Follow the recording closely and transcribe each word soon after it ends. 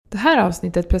Det här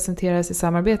avsnittet presenteras i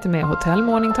samarbete med Hotell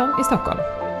Mornington i Stockholm.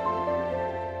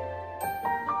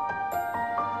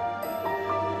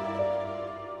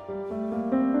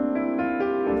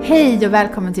 Hej och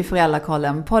välkommen till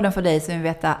Föräldrakollen, podden för dig som vill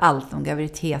veta allt om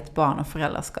graviditet, barn och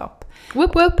föräldraskap.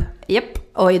 Whoop whoop!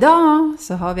 Japp, och idag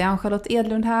så har vi Ann-Charlotte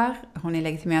Edlund här. Hon är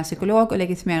legitimerad psykolog och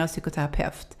legitimerad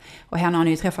psykoterapeut. Och henne har ni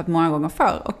ju träffat många gånger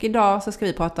förr. Och idag så ska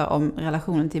vi prata om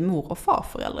relationen till mor- och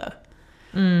farföräldrar.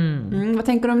 Vad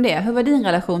tänker du om det? Hur var din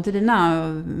relation till dina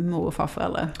mor- och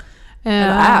farföräldrar? Eller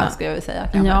är, ska jag väl säga.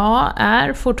 Kanske. Ja,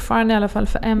 är fortfarande i alla fall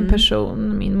för en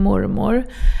person, min mormor.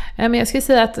 Men jag skulle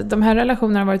säga att de här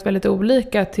relationerna har varit väldigt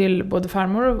olika till både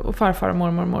farmor och farfar och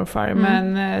mormor och morfar.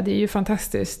 Men det är ju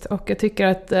fantastiskt. Och jag tycker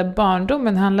att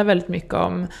barndomen handlar väldigt mycket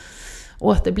om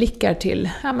återblickar till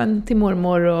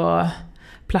mormor och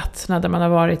platserna där man har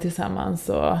varit tillsammans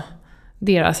och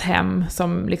deras hem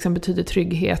som liksom betyder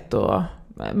trygghet och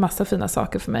massa fina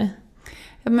saker för mig.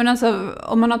 Ja, men alltså,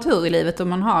 om man har tur i livet och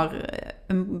man har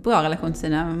en bra relation till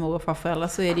sina mor- och farföräldrar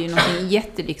så är det ju något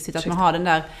jättelyxigt att man har den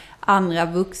där andra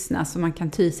vuxna som man kan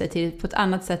ty sig till på ett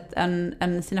annat sätt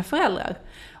än sina föräldrar.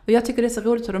 Och jag tycker det är så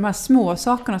roligt att de här små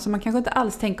sakerna som man kanske inte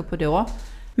alls tänker på då,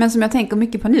 men som jag tänker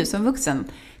mycket på nu som vuxen.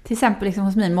 Till exempel liksom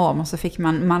hos min mormor så fick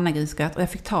man mannagrynsgröt och jag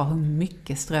fick ta hur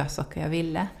mycket strösocker jag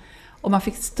ville. Och man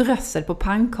fick strössel på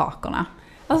pannkakorna.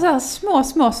 Alltså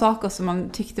små saker som man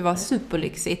tyckte var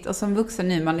superlyxigt och som vuxen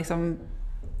nu man liksom,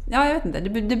 ja jag vet inte,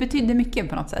 det betydde mycket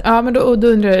på något sätt. Ja, men då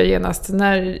undrar jag genast,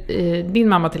 när din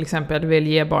mamma till exempel vill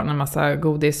ge barnen en massa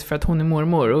godis för att hon är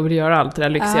mormor och vill göra allt det där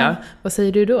lyxiga, vad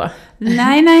säger du då?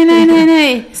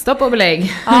 Nej. Stopp och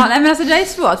belägg. Ja, nej men alltså det är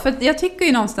svårt för att jag tycker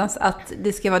ju någonstans att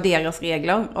det ska vara deras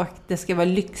regler och det ska vara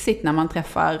lyxigt när man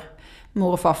träffar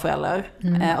mor- och farföräldrar.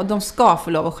 Och de ska få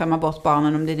lov att skämma bort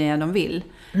barnen om det är det de vill.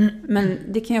 Men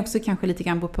det kan ju också kanske lite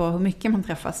grann bero på hur mycket man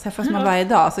träffas. Träffas man varje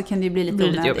dag så kan det ju bli lite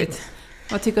onödigt. Jobbigt.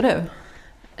 Vad tycker du?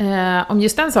 Om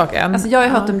just den saken? Alltså jag har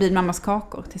ju hört om din mammas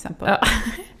kakor till exempel. Ja.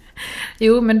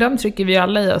 Jo, men de trycker vi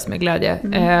alla i oss med glädje.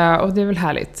 Och det är väl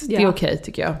härligt. Det är okej,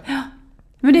 tycker jag. Ja.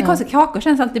 Men det är konstigt, kakor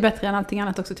känns alltid bättre än allting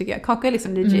annat också tycker jag. Kakor är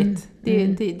liksom legit.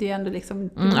 Det är ändå liksom...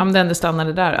 Om det ändå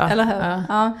stannade där, ja. Eller hur?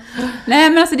 Ja. Nej,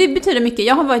 men alltså det betyder mycket.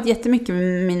 Jag har varit jättemycket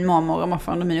med min mormor och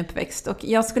morfar under min uppväxt. Och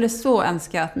jag skulle så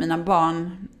önska att mina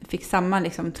barn fick samma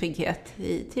liksom, trygghet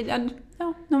till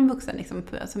någon vuxen liksom,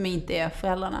 som inte är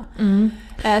föräldrarna.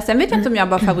 Sen vet jag inte om jag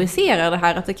bara favoriserar det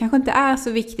här. Att det kanske inte är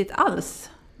så viktigt alls.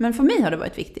 Men för mig har det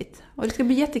varit viktigt. Och det ska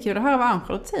bli jättekul att höra vad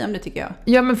Ann-Charlotte säger om det tycker jag.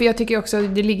 Ja, men för jag tycker också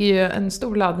att det ligger ju en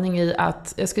stor laddning i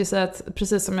att, jag skulle säga att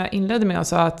precis som jag inledde med och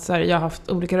sa att så här, jag har haft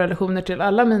olika relationer till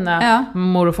alla mina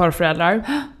mor- och farföräldrar.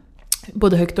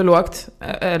 Både högt och lågt,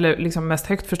 eller liksom mest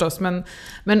högt förstås.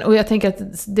 Men och jag tänker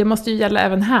att det måste ju gälla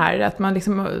även här. Att man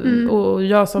liksom, och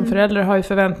jag som förälder har ju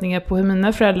förväntningar på hur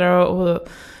mina föräldrar och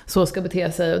så ska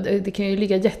bete sig. Och det kan ju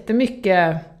ligga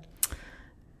jättemycket...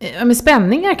 med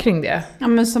spänningar kring det. Ja,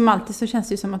 men som alltid så känns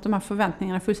det ju som att de här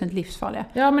förväntningarna är fullständigt livsfarliga.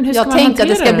 Ja, men hur ska jag tänker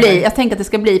att det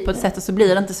ska bli på ett sätt och så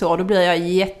blir det inte så. Då blir jag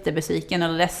jättebesviken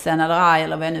eller ledsen eller arg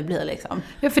eller vad jag nu blir liksom.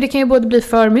 Ja, för det kan ju både bli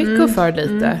för mycket och för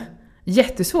lite.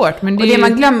 Jättesvårt. Men det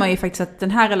man glömmer ju faktiskt att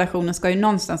den här relationen ska ju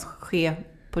någonstans ske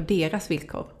på deras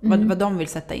villkor. Vad de vill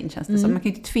sätta in känns det som. Man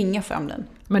kan ju inte tvinga fram den.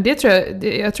 Men det tror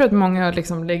jag tror att många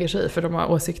liksom lägger sig i för de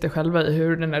har åsikter själva i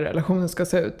hur den här relationen ska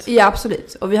se ut. Ja,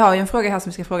 absolut. Och vi har ju en fråga här som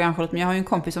vi ska fråga Ann-Charlotte. Men jag har ju en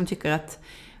kompis som tycker att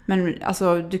men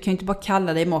alltså, du kan ju inte bara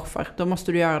kalla dig morfar. Då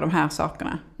måste du göra de här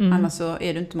sakerna. Annars så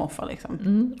är du inte morfar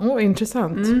liksom.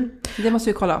 Intressant. Det måste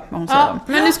vi kolla vad hon säger om.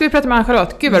 Men nu ska vi prata med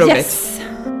Ann-Charlotte. Gud vad roligt. Yes!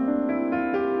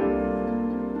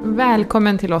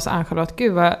 Välkommen till oss Ann-Charlotte.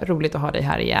 Gud vad roligt att ha dig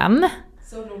här igen.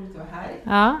 Så roligt att vara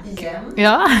här igen.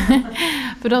 Ja.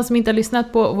 För de som inte har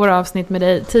lyssnat på våra avsnitt med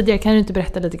dig tidigare, kan du inte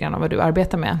berätta lite grann om vad du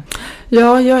arbetar med?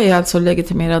 Ja, jag är alltså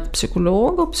legitimerad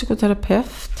psykolog och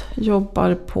psykoterapeut.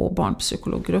 Jobbar på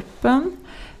barnpsykologgruppen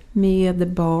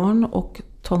med barn och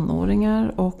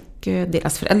tonåringar och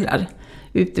deras föräldrar.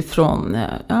 Utifrån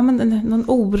någon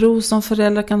oro som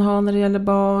föräldrar kan ha när det gäller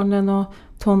barnen och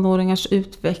tonåringars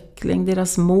utveckling,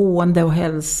 deras mående och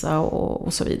hälsa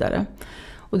och så vidare.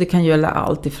 Och det kan gälla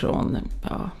allt ifrån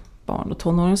barn och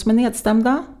tonåringar som är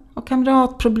nedstämda och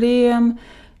kamratproblem,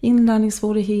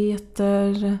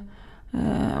 inlärningssvårigheter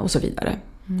och så vidare.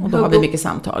 Och då har vi mycket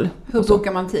samtal. Hur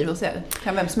bokar man tid hos er?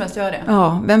 Kan vem som helst göra det?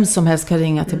 Ja, vem som helst kan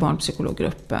ringa till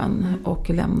barnpsykologgruppen och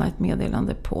lämna ett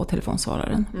meddelande på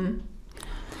telefonsvararen.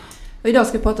 Och idag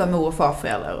ska vi prata om mor- och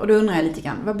farföräldrar. Och då undrar jag lite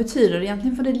grann, vad betyder det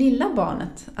egentligen för det lilla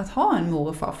barnet att ha en mor-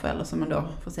 och farförälder som man då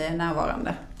får säga är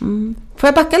närvarande? Får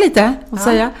jag backa lite och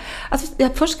säga? Alltså,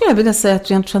 först skulle jag vilja säga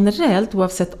att rent generellt,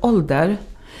 oavsett ålder,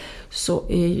 så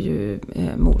är ju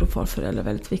mor- och farföräldrar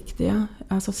väldigt viktiga.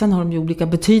 Alltså, sen har de ju olika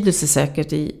betydelser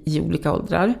säkert i olika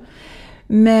åldrar.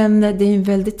 Men det är en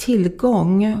väldig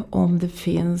tillgång om det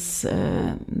finns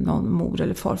någon mor-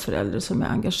 eller farförälder som är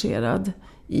engagerad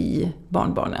i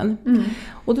barnbarnen.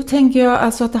 Och då tänker jag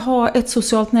alltså att ha ett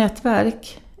socialt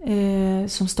nätverk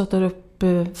som stöttar upp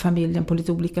familjen på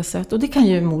lite olika sätt. Och det kan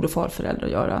ju mor- och farföräldrar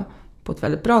göra på ett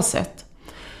väldigt bra sätt.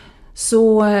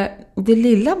 Så det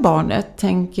lilla barnet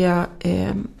tänker jag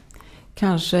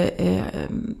kanske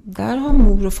där har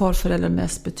mor- och farföräldrar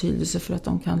mest betydelse för att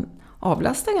de kan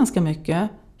avlasta ganska mycket.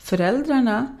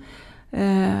 Föräldrarna,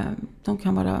 de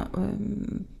kan vara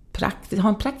ha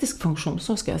en praktisk funktion,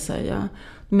 så ska jag säga.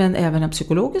 Men även en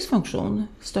psykologisk funktion,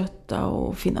 stötta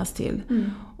och finnas till.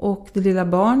 Och det lilla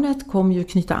barnet kommer ju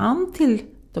knyta an till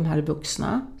de här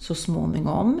vuxna så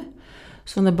småningom.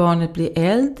 Så när barnet blir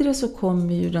äldre så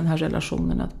kommer ju den här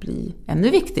relationen att bli ännu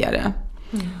viktigare.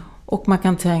 Och man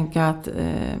kan tänka att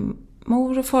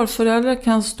mor- och farföräldrar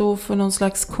kan stå för någon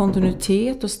slags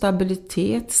kontinuitet och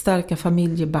stabilitet, stärka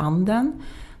familjebanden.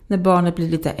 När barnet blir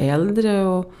lite äldre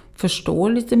och förstår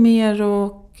lite mer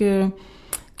och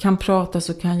kan prata,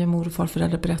 så kan ju mor- och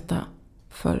farföräldrar berätta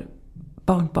för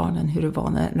barnbarnen hur det var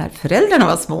när föräldrarna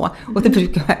var små. Och det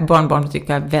brukar barnbarnen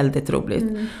tycka är väldigt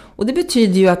roligt. Och det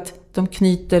betyder ju att de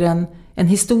knyter en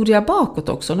historia bakåt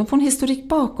också. De får en historik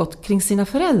bakåt kring sina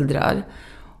föräldrar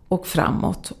och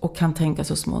framåt. Och kan tänka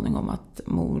så småningom att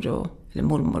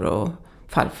mormor och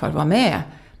farfar var med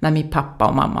när min pappa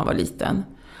och mamma var liten.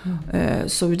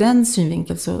 Så ur den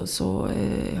synvinkeln så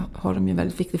har de ju en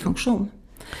väldigt viktig funktion.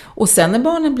 Och sen när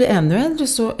barnen blir ännu äldre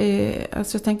så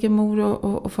alltså jag tänker mor-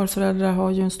 och farföräldrar har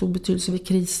ju en stor betydelse vid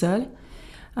kriser.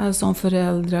 Alltså om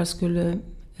föräldrar skulle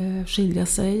skilja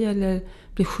sig eller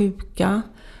bli sjuka,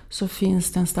 så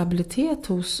finns det en stabilitet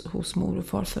hos mor- och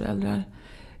farföräldrar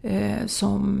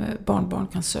som barnbarn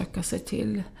kan söka sig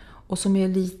till. Och som är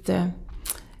lite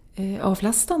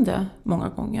avlastande många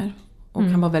gånger. Och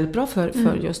kan vara väldigt bra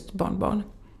för just barnbarn.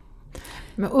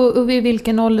 Och vid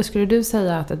vilken ålder skulle du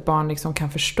säga att ett barn liksom kan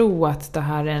förstå att det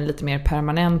här är en lite mer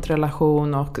permanent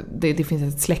relation och det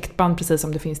finns ett släktband precis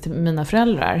som det finns till mina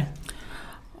föräldrar?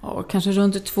 Ja, kanske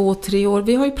runt 2-3 år.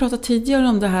 Vi har ju pratat tidigare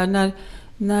om det här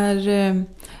när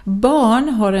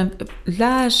barn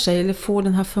lär sig eller får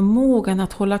den här förmågan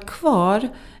att hålla kvar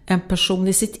en person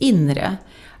i sitt inre.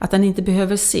 Att den inte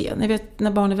behöver se. Ni vet,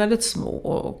 när barn är väldigt små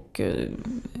och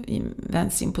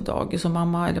vänds in på dagis och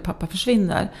mamma eller pappa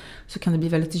försvinner, så kan det bli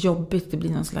väldigt jobbigt. Det blir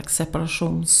någon slags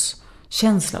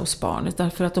separationskänsla hos barnet.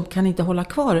 Därför att de kan inte hålla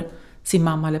kvar sin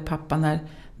mamma eller pappa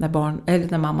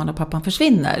när mamman och pappan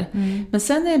försvinner. Men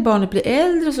sen när barnet blir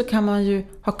äldre så kan man ju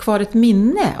ha kvar ett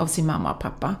minne av sin mamma och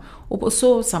pappa. Och på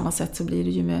så samma sätt så blir det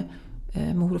ju med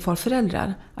mor- och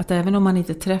farföräldrar. Att även om man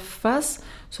inte träffas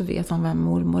så vet man vem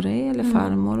mormor är eller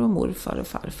farmor och morfar och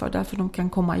farfar. Därför de kan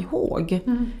komma ihåg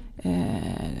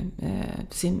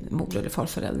sin mor- eller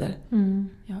farförälder.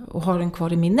 Och ha den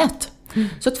kvar i minnet.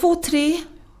 Så 2-3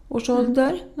 års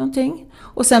ålder någonting.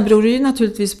 Och sen beror det ju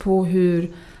naturligtvis på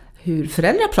hur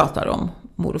föräldrar pratar om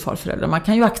mor- och farföräldrar. Man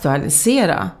kan ju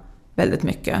aktualisera väldigt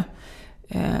mycket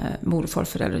mor- och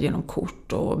farföräldrar genom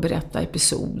kort och berätta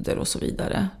episoder och så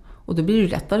vidare. Och då blir det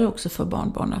lättare också för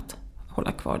barnbarn att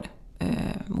hålla kvar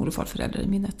mor- och farföräldrar i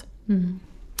minnet.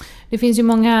 Det finns ju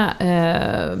många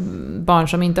barn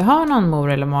som inte har någon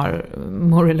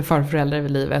mor eller farförälder i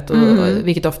livet.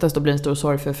 Vilket oftast då blir en stor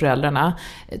sorg för föräldrarna.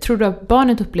 Tror du att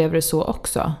barnet upplever det så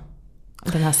också?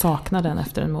 Den här saknaden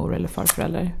efter en mor- eller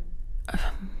farförälder?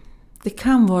 Det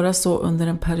kan vara så under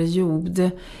en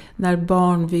period när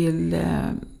barn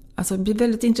blir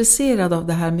väldigt intresserad av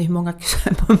det här med hur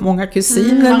många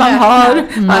kusiner man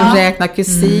har. Man räknar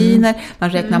kusiner, man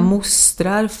räknar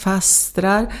mostrar,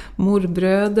 fastrar,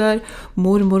 morbröder,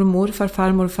 mormor, morfar,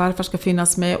 farmor och farfar ska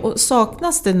finnas med. Och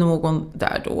saknas det någon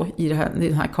där då i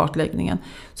den här kartläggningen,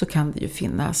 så kan det ju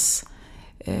finnas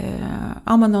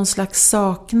någon slags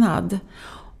saknad.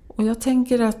 Och jag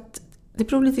tänker att det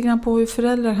beror lite grann på hur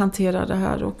föräldrar hanterar det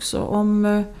här också.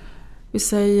 Om vi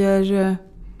säger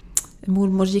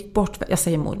mormor gick bort, jag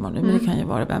säger mormor nu, men det kan ju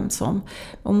vara vem som.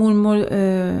 Om mormor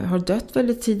har dött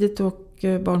väldigt tidigt och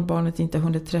barnbarnet inte har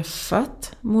hunnit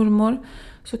träffat mormor,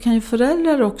 så kan ju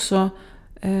föräldrar också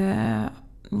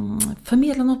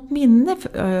förmedla något minne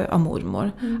av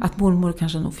mormor. Att mormor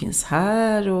kanske nog finns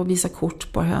här och visa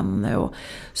kort på henne.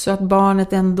 Så att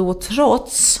barnet ändå,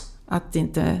 trots att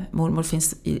inte mormor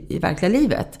finns i verkliga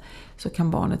livet, så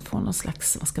kan barnet få någon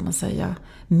slags, vad ska man säga,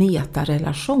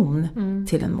 metarelation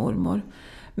till en mormor.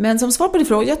 Men som svar på din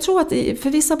fråga, jag tror att för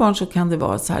vissa barn så kan det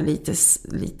vara så här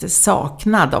lite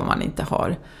saknad om man inte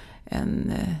har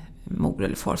en mor-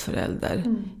 eller farförälder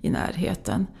i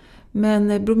närheten. Men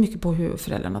det beror mycket på hur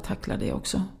föräldrarna tacklar det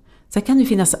också. Sen kan det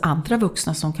finnas andra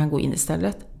vuxna som kan gå in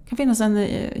istället. Det kan finnas en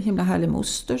himla härlig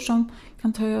moster som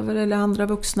kan ta över, eller andra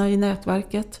vuxna i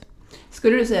nätverket.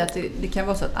 Skulle du säga att det kan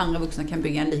vara så att andra vuxna kan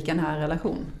bygga en lika nära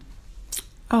relation?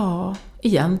 Ja,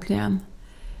 egentligen.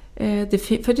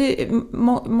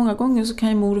 Många gånger så kan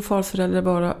ju mor- och farföräldrar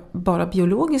vara bara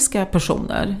biologiska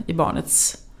personer i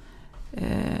barnets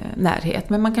närhet.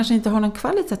 Men man kanske inte har någon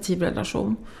kvalitativ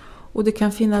relation. Och det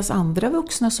kan finnas andra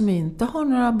vuxna som inte har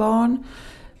några barn,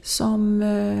 som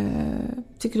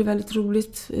tycker det är väldigt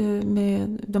roligt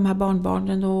med de här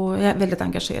barnbarnen och är väldigt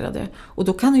engagerade. Och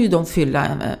då kan ju de fylla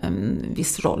en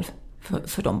viss roll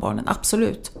för de barnen,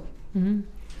 absolut. Mm.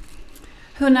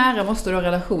 Hur nära måste då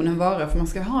relationen vara för man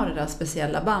ska ha det där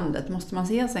speciella bandet? Måste man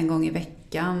ses en gång i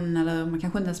veckan, eller man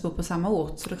kanske inte ens bor på samma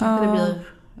ort, så då kanske det blir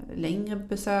längre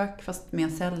besök fast mer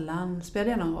sällan? Spelar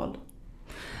det någon roll?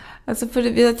 Alltså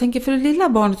jag tänker för det lilla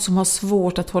barnet som har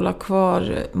svårt att hålla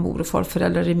kvar mor- och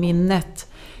farföräldrar i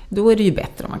minnet, då är det ju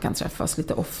bättre om man kan träffas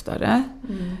lite oftare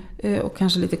och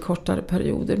kanske lite kortare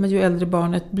perioder. Men ju äldre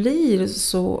barnet blir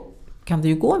så kan det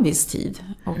ju gå en viss tid,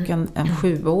 och en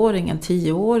 7-åring, en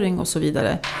 10-åring och så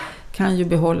vidare kan ju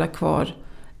behålla kvar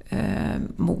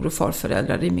mor- och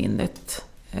farföräldrar i minnet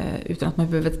utan att man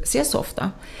behöver se så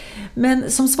ofta.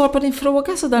 Men som svar på din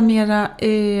fråga så där mera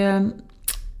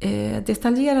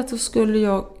detaljerat, så skulle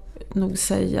jag nog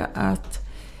säga att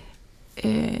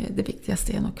det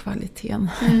viktigaste är nog kvaliteten.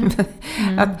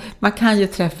 Att man kan ju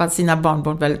träffa sina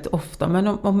barnbarn väldigt ofta, men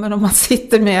om man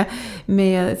sitter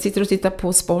sitter och tittar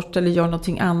på sport eller gör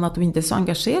någonting annat och inte är så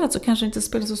engagerad, så kanske det inte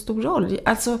spelar så stor roll.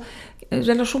 Alltså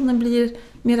relationen blir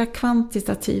mer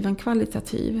kvantitativ än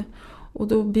kvalitativ, och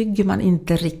då bygger man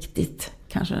inte riktigt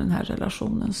kanske den här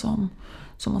relationen som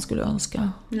man skulle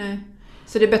önska. Nej.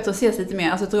 Så det är bättre att ses lite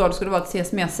mer, alltså ett råd skulle vara att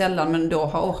ses mer sällan, men då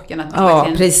ha orken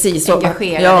att precis.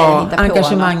 Engagera dig, hitta på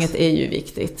engagemanget är ju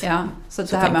viktigt. Ja, så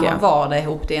det här med att ha vardag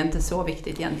ihop, det är inte så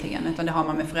viktigt egentligen, utan det har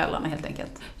man med föräldrarna helt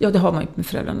enkelt. Ja, det har man ju med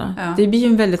föräldrarna. Ja. Det blir ju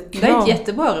en väldigt Det är ett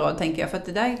jättebra råd, tänker jag, för att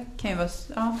det där kan ju vara...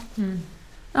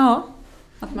 Ja.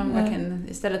 Att man verkligen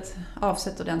istället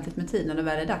avsätter ordentligt med tid när det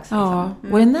väl är dags. Ja,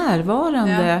 och är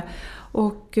närvarande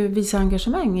och visar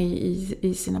engagemang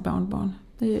i sina barnbarn.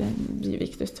 Det är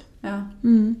viktigt. Ja.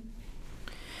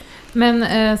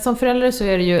 Men som förälder så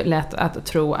är det ju lätt att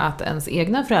tro att ens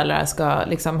egna föräldrar ska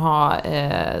liksom ha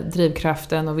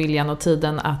drivkraften och viljan och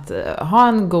tiden att ha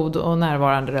en god och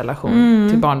närvarande relation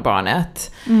till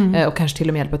barnbarnet. Och kanske till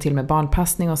och med hjälpa till med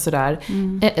barnpassning och sådär.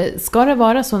 Ska det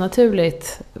vara så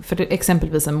naturligt för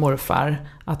exempelvis en morfar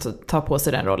att ta på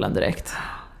sig den rollen direkt?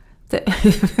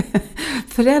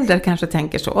 Föräldrar kanske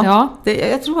tänker så. Ja.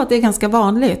 Jag tror att det är ganska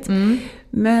vanligt.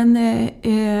 Men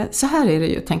så här är det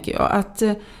ju, tänker jag, att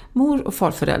mor- och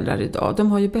farföräldrar idag,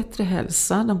 de har ju bättre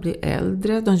hälsa, de blir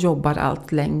äldre, de jobbar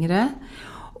allt längre.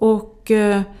 Och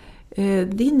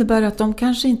det innebär att de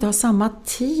kanske inte har samma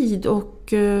tid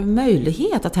och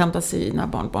möjlighet att hämta sina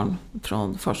barnbarn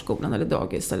från förskolan eller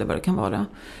dagis eller vad det kan vara.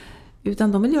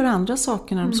 Utan de vill göra andra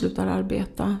saker när de slutar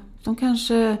arbeta. De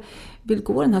kanske vill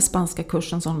gå den här spanska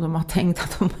kursen som de har tänkt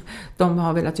att de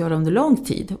har velat göra under lång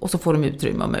tid. Och så får de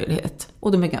utrymme och möjlighet.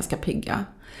 Och de är ganska pigga.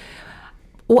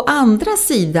 Å andra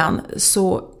sidan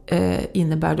så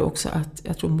innebär det också att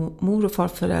jag tror mor- och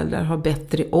farföräldrar har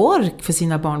bättre ork för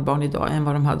sina barnbarn idag än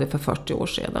vad de hade för 40 år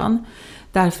sedan.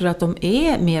 Därför att de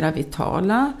är mera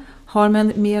vitala, har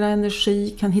mera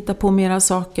energi, kan hitta på mera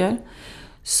saker.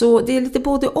 Så det är lite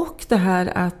både och det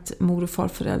här att mor- och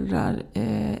farföräldrar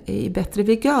är i bättre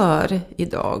vigör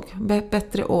idag.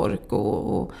 Bättre ork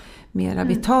och mera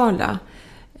vitala.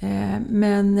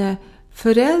 Men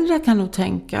föräldrar kan nog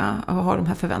tänka och ha de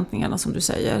här förväntningarna som du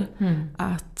säger.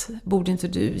 Att borde inte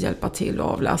du hjälpa till och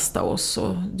avlasta oss?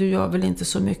 Och du gör väl inte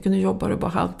så mycket, nu jobbar du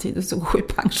bara halvtid och så går i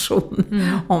pension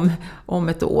om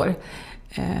ett år.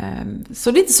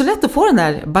 Så det är inte så lätt att få den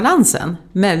där balansen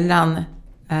mellan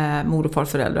mor- och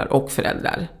farföräldrar och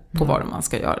föräldrar på vad man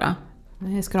ska göra.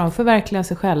 Ska de förverkliga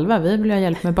sig själva? Vi vill ha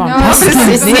hjälp med barnpassning. Ja,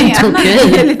 precis. Det är inte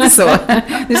okej. Det är lite så.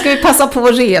 Nu ska vi passa på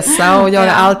att resa och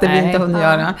göra allt det vi inte hunnit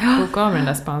göra. Boka av den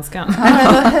där spanskan.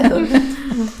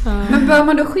 Men bör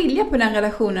man då skilja på den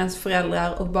relationens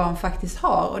föräldrar och barn faktiskt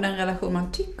har och den relation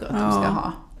man tycker att de ska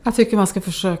ha? Jag tycker man ska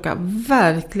försöka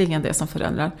verkligen det som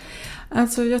föräldrar.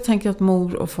 Alltså jag tänker att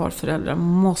mor- och farföräldrar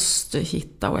måste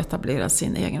hitta och etablera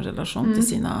sin egen relation till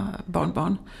sina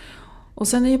barnbarn. Och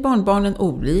sen är ju barnbarnen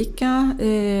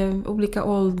olika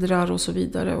åldrar och så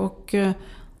vidare. Och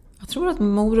jag tror att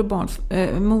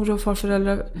mor- och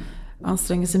farföräldrar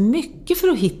anstränger sig mycket för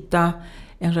att hitta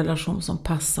en relation som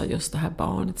passar just det här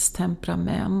barnets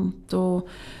temperament och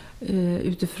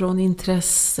utifrån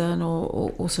intressen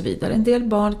och så vidare. En del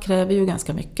barn kräver ju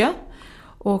ganska mycket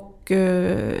och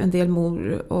en del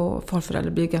mor- och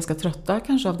farföräldrar blir ganska trötta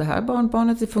kanske av det här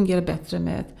barnbarnet. Det fungerar bättre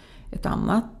med ett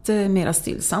annat, mera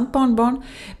stillsamt barnbarn.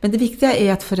 Men det viktiga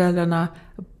är att föräldrarna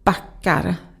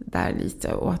backar där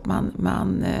lite och att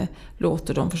man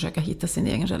låter dem försöka hitta sin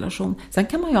egen relation. Sen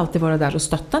kan man ju alltid vara där och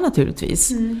stötta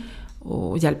naturligtvis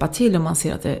och hjälpa till om man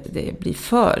ser att det blir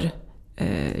för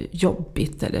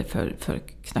jobbigt eller för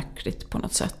knöckligt på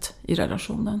något sätt i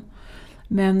relationen.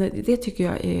 Men det tycker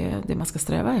jag är det man ska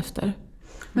sträva efter.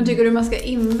 Men tycker du man ska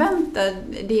invänta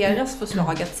deras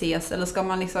förslag att ses, eller ska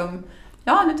man liksom,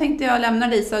 nu tänkte jag lämna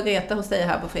Lisa och Greta hos dig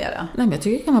här på fredag? Nej, men jag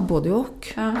tycker det kan vara både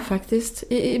och faktiskt.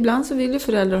 Ibland så vill ju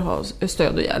föräldrar ha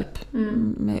stöd och hjälp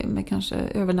med kanske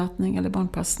övernattning eller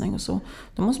barnpassning och så.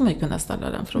 Då måste man ju kunna ställa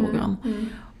den frågan.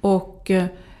 Och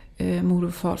mor-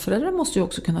 och farföräldrar måste ju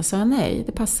också kunna säga nej,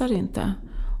 det passar inte.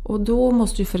 Och då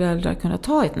måste ju föräldrar kunna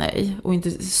ta ett nej och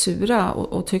inte sura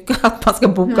och tycka att man ska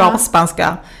boka av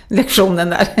spanska lektionen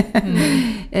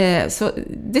där. Så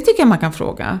det tycker jag man kan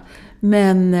fråga.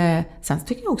 Men sen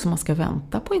tycker jag också man ska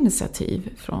vänta på initiativ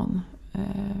från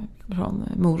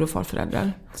mor- och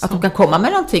farföräldrar. Att de kan komma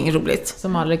med någonting roligt.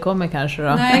 Som aldrig kommer kanske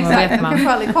då. Nej, exakt. De kanske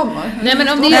aldrig kommer. Nej, men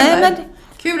om det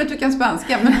kul att du kan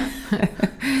spanska.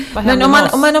 Men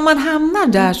om man hamnar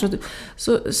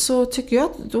där så tycker jag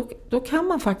att då kan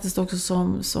man faktiskt också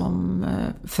som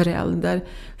förälder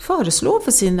föreslå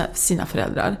för sina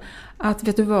föräldrar att,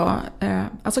 vet du vad,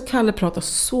 alltså Kalle pratar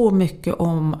så mycket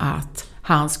om att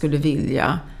han skulle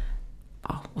vilja,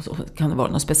 och så kan det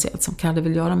vara något speciellt som Kalle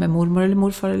vill göra med mormor eller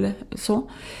morfar eller så.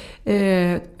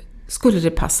 Skulle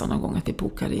det passa någon gång att vi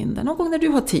bokar in det? Någon gång när du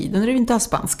har tid, när du inte har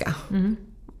spanska.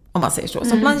 Om man säger så.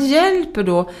 Så att man hjälper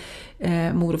då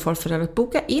mor- och farföräldrar att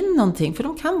boka in någonting. För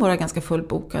de kan vara ganska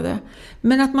fullbokade.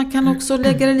 Men att man kan också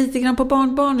lägga det lite grann på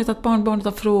barnbarnet. Att barnbarnet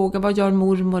har frågat, vad gör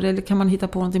mormor? Eller kan man hitta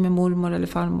på någonting med mormor eller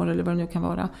farmor eller vad det nu kan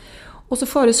vara. Och så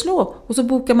föreslå. Och så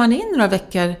bokar man in några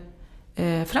veckor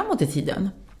framåt i tiden.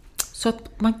 Så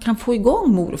att man kan få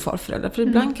igång mor- och farföräldrar. För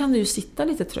ibland kan det ju sitta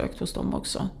lite trögt hos dem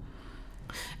också.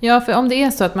 Ja, för om det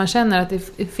är så att man känner att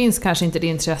det finns kanske inte det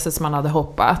intresse som man hade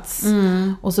hoppats.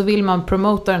 Och så vill man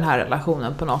promota den här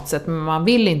relationen på något sätt. Men man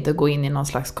vill inte gå in i någon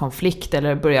slags konflikt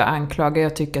eller börja anklaga.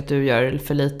 Jag tycker att du gör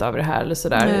för lite av det här eller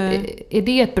sådär. Är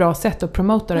det ett bra sätt att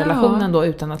promota relationen då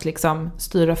utan att liksom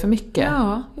styra för mycket?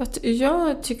 Ja,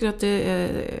 jag tycker att det är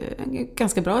ett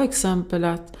ganska bra exempel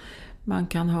att man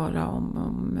kan höra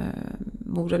om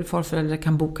mor- eller farföräldrar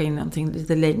kan boka in någonting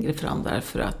lite längre fram där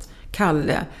för att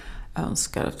Kalle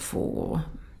önskar att få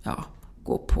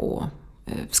gå på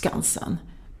Skansen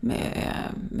med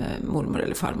mormor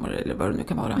eller farmor eller vad det nu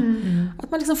kan vara.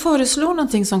 Att man liksom föreslår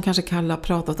någonting som kanske Kalle har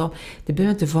pratat om. Det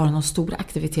behöver inte vara någon stora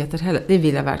aktiviteter heller, det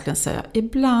vill jag verkligen säga.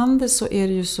 Ibland så är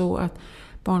det ju så att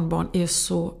barnbarn är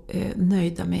så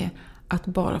nöjda med att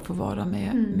bara få vara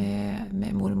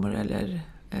med mormor eller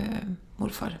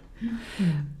morfar.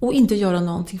 Och inte göra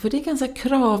någonting, för det är ganska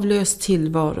kravlös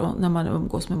tillvaro när man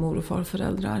umgås med mor- och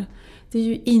farföräldrar. Det är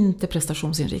ju inte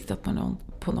prestationsinriktat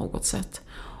på något sätt.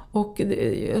 Och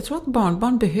jag tror att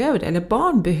barnbarn behöver det, eller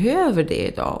barn behöver det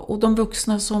idag. Och de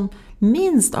vuxna som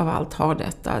minst av allt har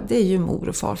detta, det är ju mor-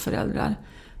 och farföräldrar.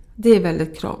 Det är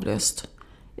väldigt kravlöst.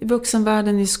 I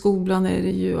vuxenvärlden, i skolan är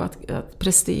det ju att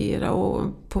prestera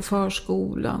och på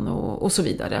förskolan och så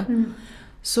vidare.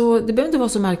 Så det behöver inte vara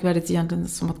så märkvärdigt egentligen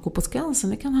som att gå på Skansen.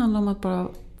 Det kan handla om att bara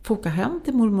få åka hem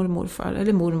till mormor och morfar,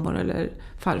 eller mormor eller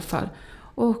farfar.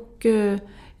 Och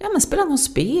men spela något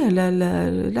spel,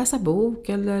 eller läsa bok,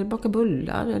 eller baka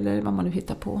bullar, eller vad man nu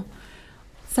hittar på.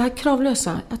 Så här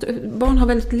kravlösa. Att barn har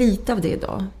väldigt lite av det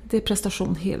idag. Det är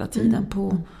prestation hela tiden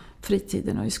på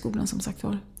fritiden och i skolan som sagt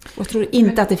var. Och jag tror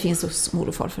inte att det finns hos mor-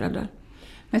 och farföräldrar.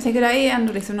 Men jag tänker det är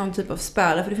ändå liksom någon typ av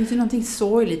spärr. För det finns ju någonting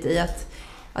sorgligt i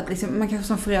att liksom, man kanske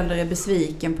som förälder är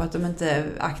besviken på att de inte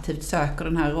aktivt söker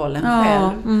den här rollen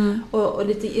själv. Och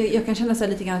lite, jag kan känna så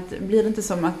lite grann att blir det inte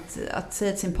som att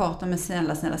säga till sin partner, men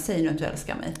snälla, säg nu att du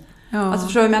älskar mig. Alltså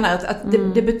förstår du vad jag menar?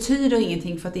 Att det betyder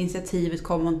ingenting för att initiativet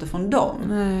kommer inte från dem.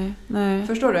 Nej.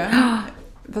 Förstår du?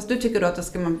 Fast du tycker då att då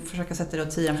ska man försöka sätta det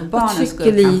åt sidan för barnens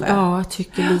skull kanske? Ja, jag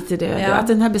tycker lite det. Ja. Att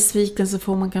den här besvikelsen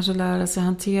får man kanske lära sig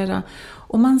hantera.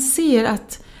 Och man ser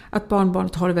att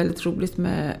barnbarnet har det väldigt roligt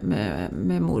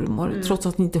med mormor. Trots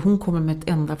att inte hon kommer med ett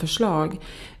enda förslag.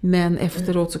 Men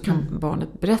efteråt så kan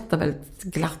barnet berätta väldigt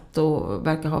glatt och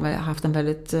verkar ha haft en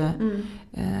väldigt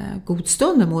god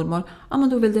stund med mormor. Ja, men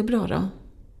då är väl det bra då.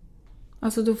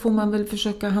 Alltså då får man väl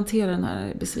försöka hantera den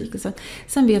här besvikelsen.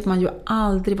 Sen vet man ju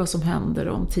aldrig vad som händer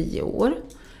om 10 år.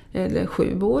 Eller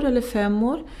 7 år eller 5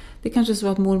 år. Det är kanske så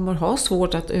att mormor har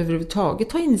svårt att överhuvudtaget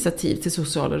ta initiativ till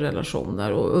sociala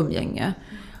relationer och umgänge.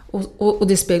 Och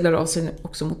det speglar av sig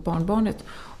också mot barnbarnet.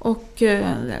 Och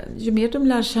ju mer de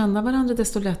lär känna varandra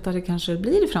desto lättare kanske det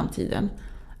blir i framtiden.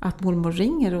 Att mormor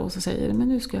ringer och så säger men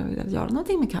nu ska jag vilja göra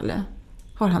någonting med Kalle.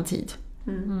 Har han tid?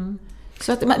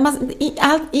 Så att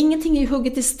ingenting är ju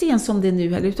hugget i sten som det är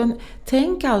nu heller. Utan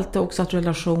tänk alltid också att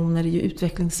relationer är ju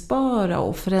utvecklingsbara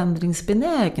och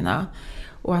förändringsbenägna.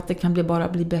 Och att det kan bara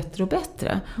bli bättre och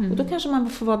bättre. Och då kanske man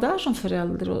får vara där som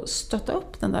förälder och stötta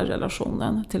upp den där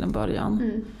relationen till en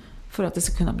början. För att det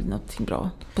ska kunna bli något bra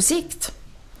på sikt.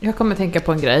 Jag kommer tänka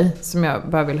på en grej som jag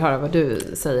bara vill höra vad du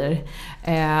säger.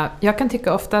 Jag kan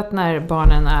tycka ofta att när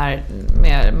barnen är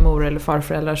med mor- eller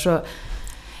farföräldrar så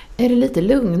är det lite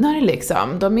lugnare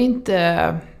liksom. De är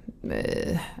inte...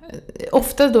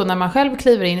 ofta då när man själv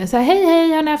kliver in och säger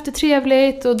hej, har ni haft det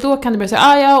trevligt? Och då kan det börja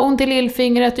säga, jag har ont i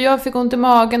lillfingret och jag fick ont i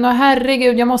magen och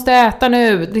herregud, jag måste äta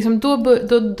nu. Liksom,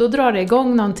 då drar det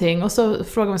igång någonting och så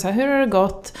frågar man så här, hur har det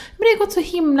gått? Men det har gått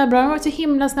så himla bra, de har varit så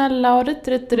himla snälla och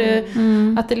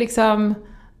att det liksom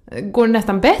går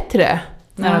nästan bättre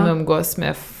när de umgås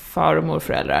med far- och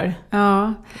morföräldrar.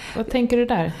 Ja. Vad tänker du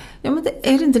där? Ja, men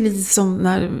det är inte lite som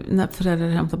när föräldrar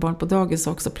hämtar barn på dagis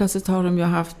också. Plötsligt har de ju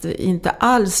haft inte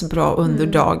alls bra under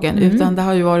dagen. Utan det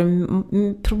har ju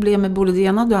varit problem med både det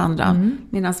ena och det andra.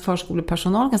 Medan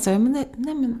förskolepersonal kan säga, men det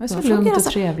är så lugnt och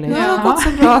trevligt. Ja, det har gått så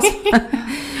bra.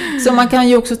 Så man kan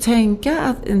ju också tänka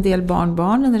att en del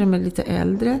barnbarn när de är lite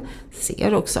äldre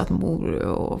ser också att mor-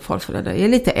 och farföräldrar är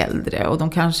lite äldre. Och de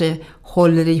kanske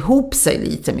håller ihop sig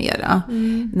lite mera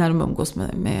när de umgås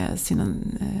med sina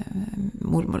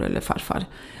mormor eller farfar.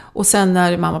 Och sen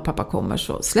när mamma och pappa kommer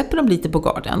så släpper de lite på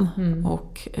garden.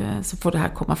 Och så får det här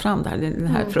komma fram där, de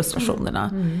här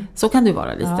frustrationerna. Så kan det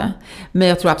vara lite. Ja. Men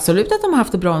jag tror absolut att de har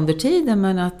haft det bra under tiden.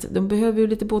 Men att de behöver ju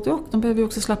lite både och. De behöver ju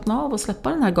också slappna av och släppa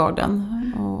den här garden.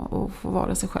 Och få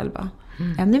vara sig själva.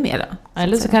 Ännu mera.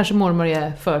 Eller så kanske mormor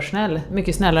är för snäll.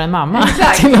 Mycket snällare än mamma.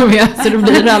 Till och med. Så då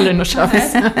blir det aldrig något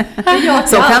tjafs.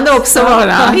 Så kan det också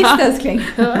vara. Visst, älskling.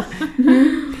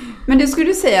 Men det skulle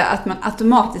du säga att man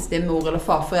automatiskt är mor- eller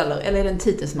farförälder, eller är det en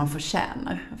titel som man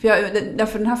förtjänar?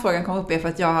 Därför den här frågan kom upp är för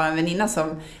att jag har en väninna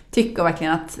som tycker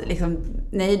verkligen att liksom,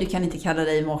 nej, du kan inte kalla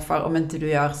dig morfar om inte du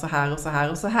gör så här och så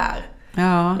här och så här.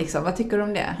 Ja. Liksom, vad tycker du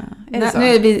om det? Ja. Är det så? Nu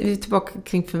är vi tillbaka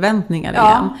kring förväntningar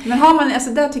igen. Men har man,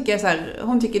 alltså där tycker jag så här,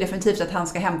 hon tycker definitivt att han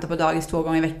ska hämta på dagis 2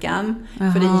 gånger i veckan.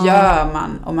 För det gör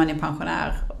man om man är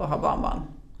pensionär och har barnbarn.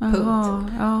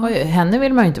 Punkt. Ja. Oj, henne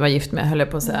vill man ju inte vara gift med, höll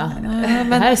jag på att säga.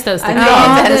 Men här ställs det krav.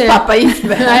 Nej, inte hennes pappa gift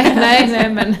med. nej,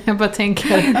 men jag bara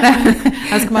tänker.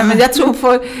 Men jag tror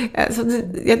alltså,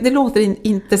 det låter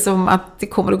inte som att det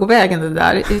kommer att gå vägen det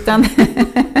där. Utan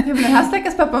men den här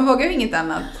stackars pappan vågar ju inget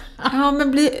annat. Ja,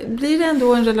 men blir det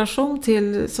ändå en relation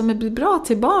som blir bra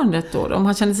till barnet då? Om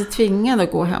han känner sig tvingad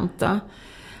att gå och hämta?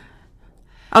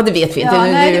 Ja, det vet vi inte.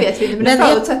 Nej, det vet vi inte. Men det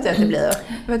förutsätter att det blir.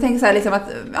 Jag tänker så här liksom att,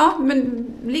 men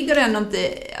ligger det ändå inte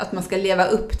att man ska leva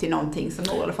upp till någonting som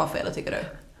mor- eller farföräldrar, tycker du?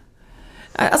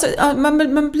 Alltså,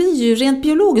 man blir ju, rent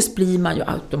biologiskt blir man ju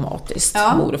automatiskt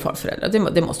mor- och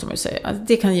farföräldrar. Det måste man ju säga.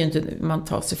 Det kan ju inte man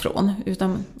ta sig ifrån,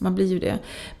 utan man blir ju det.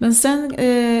 Men sen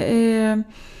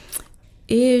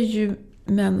är ju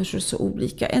människor så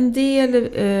olika. En del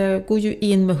går ju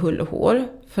in med hull och hår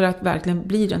för att verkligen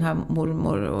bli den här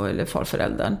mormor eller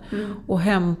farföräldern. Och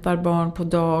hämtar barn på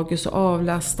dagis och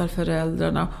avlastar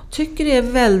föräldrarna. Tycker det är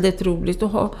väldigt roligt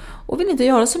och vill inte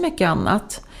göra så mycket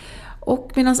annat.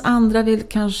 Och medan andra vill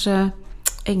kanske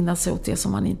ägna sig åt det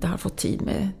som man inte har fått tid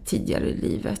med tidigare i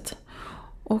livet.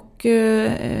 Och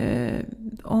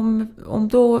om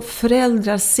då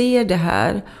föräldrar ser det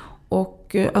här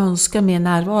och önskar mer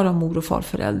närvaro av mor- och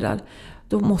farföräldrar,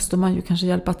 då måste man ju kanske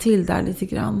hjälpa till där lite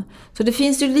grann. Så det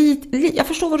finns ju jag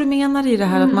förstår vad du menar i det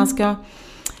här, att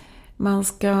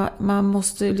man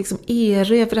måste liksom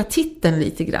erövra titeln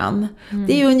lite grann.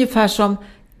 Det är ju ungefär som,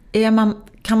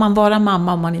 kan man vara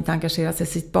mamma om man inte engagerar sig i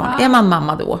sitt barn? Är man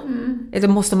mamma då? Eller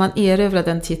måste man erövra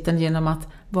den titeln genom att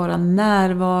vara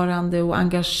närvarande och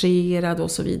engagerad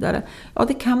och så vidare? Ja,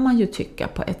 det kan man ju tycka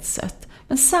på ett sätt.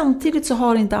 Men samtidigt så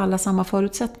har inte alla samma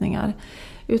förutsättningar.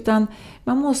 Utan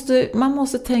man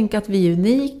måste tänka att vi är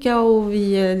unika och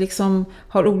vi liksom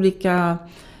har olika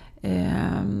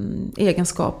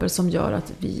egenskaper som gör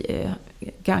att vi är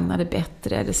gagnade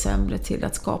bättre eller sämre till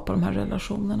att skapa de här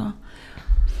relationerna.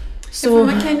 Så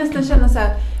man kan ju nästan känna så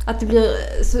här att det blir,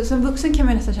 som vuxen kan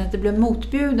man nästan känna att det blir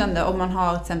motbjudande om man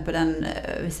har till exempel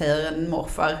vi säger en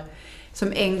morfar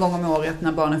som en gång om året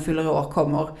när barnen fyller år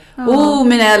kommer.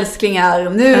 Mina älsklingar,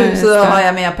 nu så har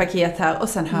jag med paket här. Och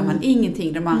sen hör man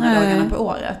ingenting de andra dagarna på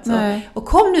året. Och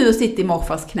kom nu och sitt i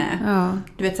morfars knä. Ja.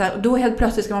 Du vet, så här, då helt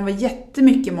plötsligt ska man vara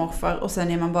jättemycket morfar och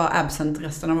sen är man bara absent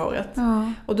resten av året.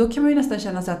 Ja. Och då kan man ju nästan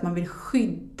känna sig att man vill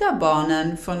skydda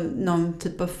barnen från någon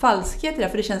typ av falskhet i det.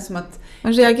 För det känns som att...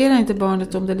 Man reagerar inte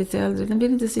barnet om det är lite äldre. Den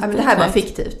vill inte sitta. Men det här var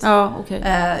fiktivt. Ja, okay.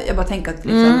 Jag bara tänker att,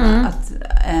 liksom,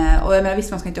 och jag menar,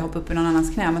 visst man ska inte hoppa upp i någon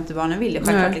annans knä om inte barnen vill det,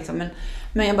 självklart liksom.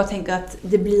 Men jag bara tänker att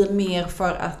det blir mer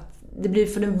det blir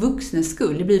för den vuxnes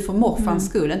skull. Det blir för morfans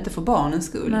skull, inte för barnens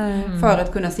skull. För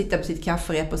att kunna sitta på sitt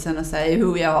kafferep och sen säga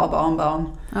hur jag har barnbarn.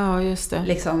 Ja, just det.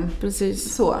 Liksom,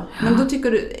 precis. Så. Men då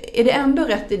tycker du, är det ändå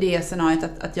rätt i det scenariot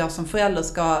att jag som förälder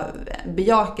ska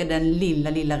bejaka den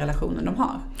lilla relationen de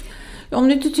har? Om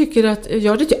du inte tycker att,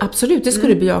 absolut, det ska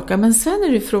du bejaka. Men sen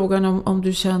är det frågan om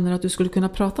du känner att du skulle kunna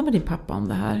prata med din pappa om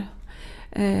det här.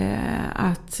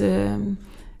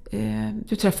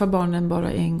 Du träffar barnen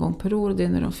bara en gång per år, det är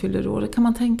när de fyller år. Kan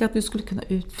man tänka att du skulle kunna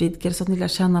utvidga det så att ni lär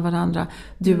känna varandra,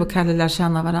 du och Kalle lär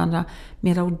känna varandra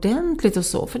mer ordentligt och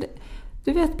så. För det,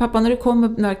 du vet pappa,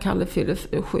 när Kalle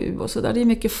fyller 7 och sådär, det är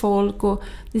mycket folk och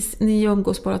ni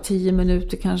umgås bara 10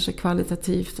 minuter kanske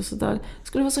kvalitativt och sådär. Det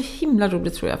skulle vara så himla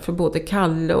roligt tror jag för både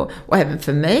Kalle och även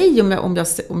för mig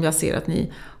om jag ser att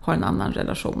ni har en annan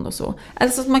relation och så.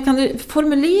 Alltså att man kan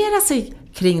formulera sig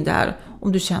kring det här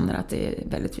om du känner att det är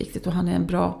väldigt viktigt och han är en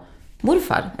bra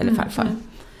morfar eller farfar.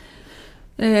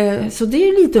 Så det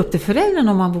är lite upp till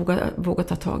föräldrarna om man vågar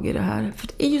ta tag i det här. För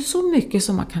det är ju så mycket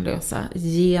som man kan lösa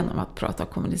genom att prata och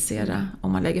kommunicera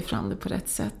om man lägger fram det på rätt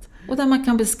sätt. Och där man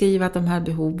kan beskriva att de här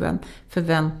behoven,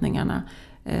 förväntningarna,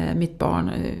 mitt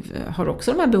barn har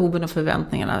också de här behoven och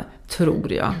förväntningarna,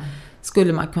 tror jag.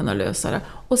 Skulle man kunna lösa det.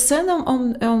 Och sen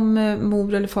om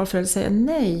mor eller farförälder säger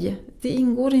nej, det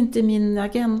ingår inte i min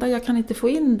agenda, jag kan inte få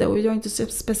in det och jag är inte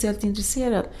speciellt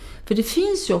intresserad. För det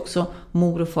finns ju också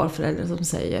mor och farföräldrar som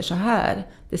säger så här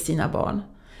till sina barn,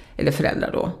 eller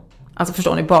föräldrar då. Alltså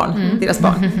förstår ni, barn, deras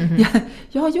barn.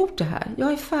 Jag har gjort det här,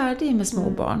 jag är färdig med små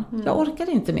barn, jag orkar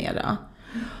inte mera.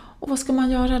 Och vad ska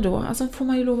man göra då? Alltså får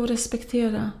man ju lov att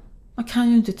respektera. Man kan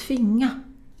ju inte tvinga.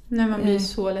 Nej, man blir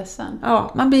så ledsen.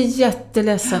 Ja, man blir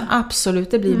jätteledsen.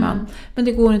 Absolut, det blir man. Men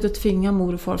det går inte att tvinga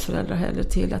mor- och farföräldrar heller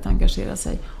till att engagera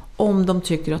sig. Om de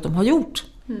tycker att de har gjort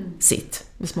sitt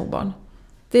med småbarn.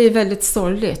 Det är väldigt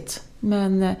sorgligt.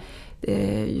 Men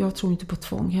jag tror inte på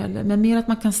tvång heller. Men mer att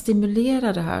man kan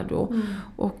stimulera det här då.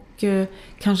 Och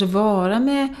kanske vara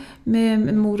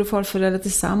med mor- och farföräldrar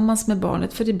tillsammans med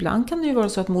barnet. För ibland kan det ju vara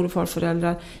så att mor- och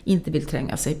farföräldrar inte vill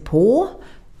tränga sig på.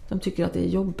 De tycker att det är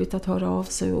jobbigt att höra av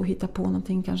sig och hitta på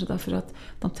någonting kanske därför att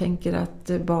de tänker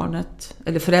att barnet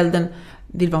eller föräldern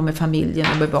vill vara med familjen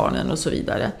och med barnen och så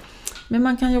vidare. Men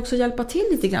man kan ju också hjälpa till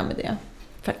lite grann med det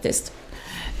faktiskt.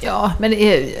 Ja, men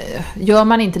gör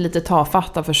man inte lite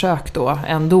tafatta försök då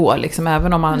ändå, liksom,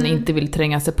 även om man inte vill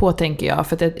tränga sig på, tänker jag.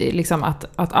 För det, liksom,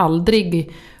 att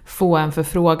aldrig få en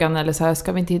förfrågan eller så här,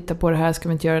 ska vi inte hitta på det här, ska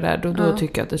vi inte göra det där, då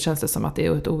tycker jag att det känns som att det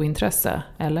är ett ointresse,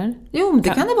 eller? Jo, det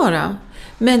kan det vara.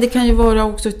 Men det kan ju vara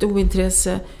också ett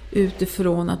ointresse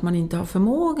utifrån att man inte har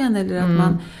förmågan eller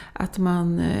att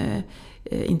man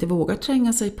inte vågar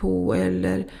tränga sig på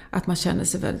eller att man känner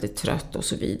sig väldigt trött och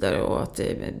så vidare och att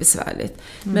det är besvärligt.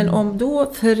 Men om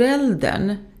då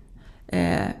föräldern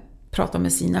pratar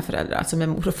med sina föräldrar, alltså med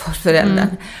mor- och farföräldern,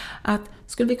 att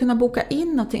skulle vi kunna boka in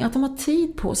någonting, att de har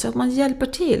tid på sig, att man hjälper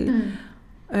till,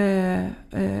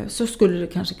 så skulle det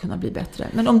kanske kunna bli bättre.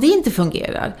 Men om det inte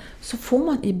fungerar så får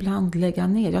man ibland lägga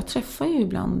ner. Jag träffar ju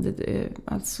ibland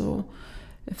alltså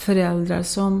föräldrar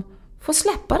som får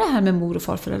släppa det här med mor- och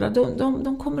farföräldrar.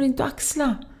 De kommer inte att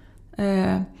axla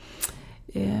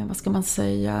vad ska man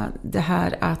säga, det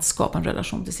här att skapa en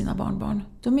relation till sina barnbarn.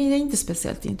 De är inte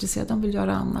speciellt intresserade, de vill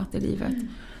göra annat i livet.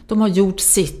 De har gjort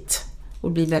sitt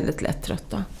och blir väldigt lätt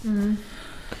trötta.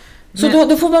 Så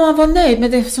då får man vara nöjd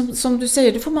med det som du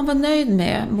säger, då får man vara nöjd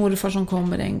med morfar som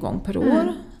kommer en gång per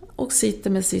år och sitter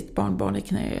med sitt barnbarn i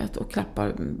knät och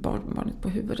klappar barnbarnet på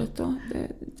huvudet.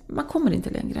 Man kommer inte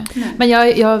längre. Men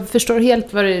jag förstår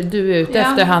helt vad du är ute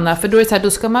efter, Hanna. För då är det så här, då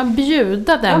ska man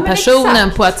bjuda den personen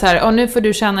på att så här, nu får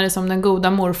du känna dig som den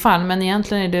goda morfan. Men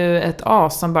egentligen är du ett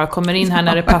as som bara kommer in här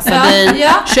när det passar dig.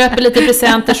 Köper lite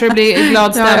presenter så det blir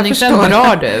glad stämning. Sen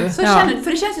drar du. Så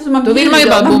för det känns ju som man då vill man ju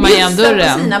bara bomma igen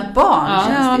dörren. På sina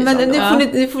barn. Ja, men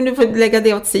nu får ni lägga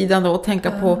det åt sidan då och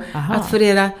tänka på att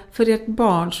för ert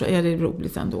barn så är det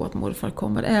roligt ändå att morfar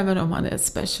kommer, även om han är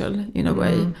special in a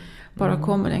way. Bara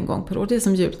kommer en gång per år. Det är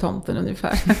som jultomten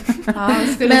ungefär.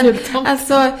 Men jultomten.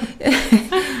 Alltså,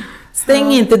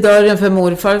 Stäng inte dörren för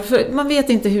morfar, för man vet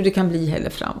inte hur det kan bli heller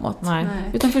framåt. Nej.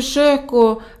 Utan försök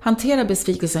att hantera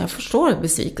besvikelsen. Jag förstår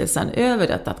besvikelsen över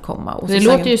detta att komma. Och det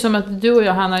låter ju som att du och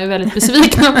jag, Hanna, är väldigt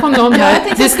besvikna på någon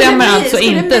här. Det stämmer alltså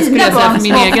inte, skulle jag säga för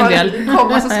min egen del.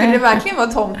 Så skulle det verkligen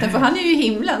vara tomten, för han är ju i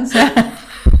himlen. Så.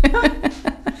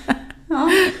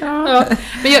 Ja.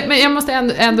 Men jag måste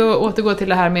ändå återgå till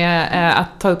det här med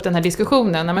att ta upp den här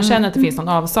diskussionen när man känner att det finns någon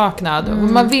avsaknad. Och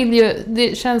man vill ju,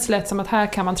 det känns lätt som att här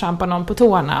kan man trampa någon på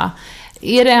tårna.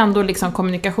 Är det ändå liksom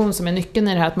kommunikation som är nyckeln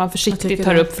i det här, att man försiktigt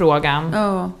tar upp frågan?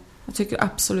 Ja, jag tycker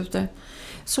absolut det.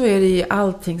 Så är det i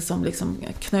allting som liksom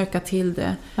knökar till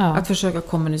det. Ja. Att försöka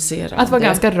kommunicera. Att vara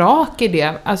ganska rak i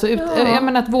det. Alltså, jag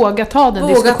menar att våga ta den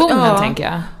diskussionen, tänker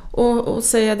jag. Och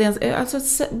säga det,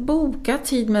 alltså boka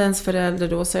tid med ens förälder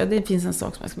då och säga det finns en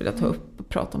sak som jag skulle vilja ta upp och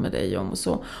prata med dig om och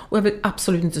så. Och jag vill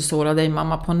absolut inte såra dig,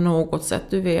 mamma, på något sätt,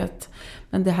 du vet.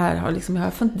 Men det här har liksom, jag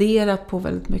har funderat på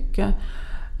väldigt mycket.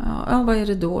 Ja, vad är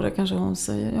det då? Det kanske hon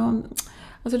säger. Ja,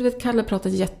 alltså du vet, Kalle pratar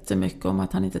jättemycket om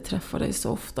att han inte träffar dig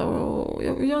så ofta. Och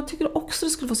jag tycker också det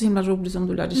skulle vara så himla roligt om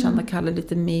du lärde känna Kalle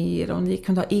lite mer. Och ni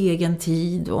kunde ha egen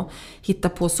tid och hitta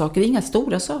på saker. Inga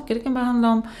stora saker, det kan bara handla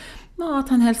om att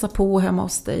han hälsar på hemma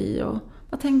hos dig. Och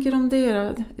vad tänker du om det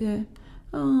då?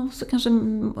 Ja, så kanske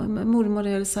mormor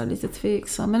är så här lite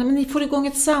tveksam. Men ni får igång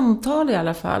ett samtal i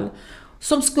alla fall.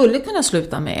 Som skulle kunna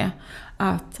sluta med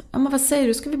att, ja, men vad säger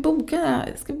du, ska vi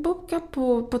boka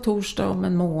på torsdag om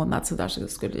en månad, så där så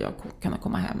skulle jag kunna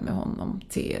komma hem med honom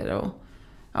till er. Och,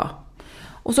 ja.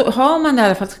 Och så har man i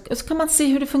alla fall, så kan man se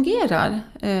hur det fungerar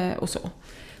och så.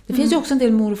 Det finns ju också en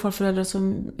del mor- och farföräldrar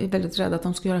som är väldigt rädda att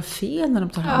de ska göra fel när de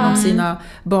tar hand om sina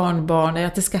barnbarn.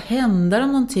 Att det ska hända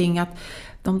dem någonting, att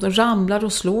de ramlar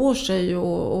och slår sig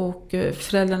och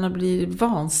föräldrarna blir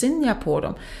vansinniga på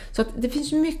dem. Så att det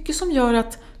finns mycket som gör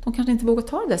att de kanske inte vågar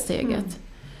ta det där steget.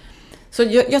 Så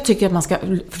jag tycker att man ska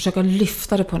försöka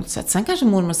lyfta det på något sätt. Sen kanske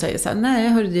mormor säger så här: nej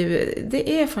hörru du,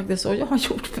 det är faktiskt så, jag har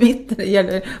gjort mitt när det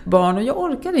gäller barn och jag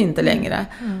orkar inte längre.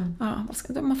 Ja,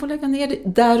 man får lägga ner det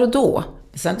där och då.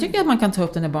 Sen tycker jag att man kan ta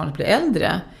upp det när barnet blir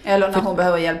äldre. Eller när hon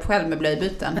behöver hjälp själv med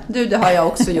blöjbyten. Du, det har jag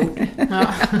också gjort.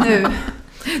 Nu.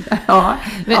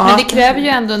 Men det kräver ju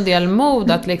ändå en del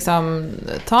mod att liksom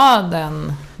ta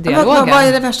den dialogen. Vad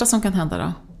är det värsta som kan hända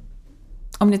då?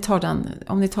 Om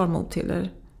ni tar mod till er?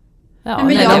 Ja,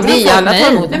 men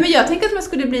jag tänker att man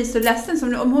skulle bli så ledsen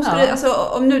som om hon skulle, alltså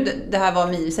om nu det här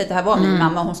var min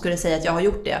mamma och hon skulle säga att jag har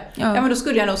gjort det. Ja, men då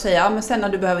skulle jag nog säga, men sen när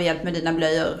du behöver hjälp med dina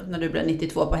blöjor när du blir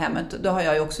 92 på hemmet, då har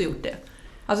jag ju också gjort det.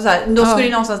 Alltså så här, då skulle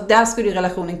ju någonstans, där skulle ju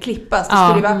relationen klippas. Det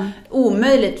skulle vara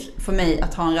omöjligt för mig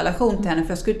att ha en relation till henne, för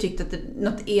jag skulle tycka att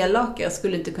något elakare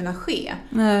skulle inte kunna ske.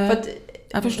 Nej. För att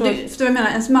jag förstår vad jag menar,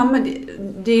 ens mamma,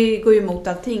 det går ju emot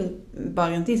allting bara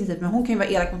rent instinktivt, men hon kan ju vara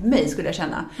elak mot mig, skulle jag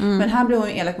känna. Men här blir hon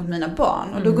ju elak mot mina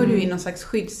barn, och då går det ju in någon slags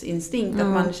skyddsinstinkt att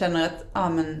man känner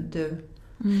att men du.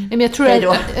 Men jag tror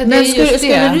men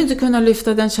skulle du inte kunna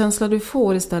lyfta den känsla du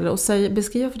får istället och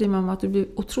beskriva för din mamma att du blir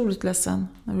otroligt ledsen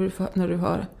när du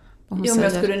hör vad hon säger? Men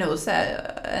jag skulle nog säga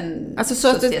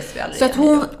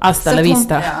hasta la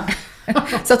vista.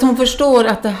 Så att hon förstår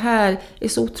att det här är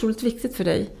så otroligt viktigt för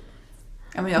dig.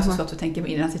 Ja, men jag har så svårt att tänka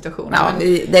mig i den här situationen.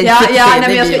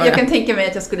 Jag kan tänka mig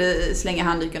att jag skulle slänga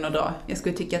handduken och dra. Jag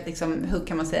skulle tycka att liksom, hur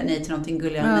kan man säga nej till någonting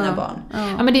gulligare än mina barn?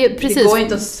 Ja, men det går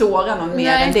inte att såra någon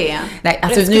mer än det. Nej,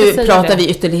 alltså nu pratar vi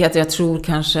ytterligheter. Jag tror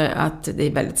kanske att det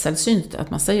är väldigt sällsynt att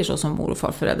man säger så som mor- och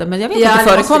farföräldrar. Men jag vet att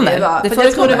det förekommer.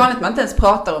 Jag tror det är vanligt att man inte ens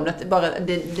pratar om det.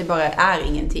 Det bara är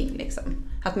ingenting liksom.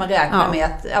 Att man räknar med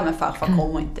att men farfar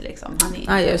kommer inte liksom.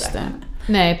 Han är just det.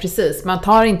 Nej, precis. Man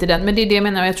tar inte den. Men det är det jag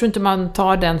menar. Jag tror inte man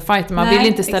tar den fighten. Man vill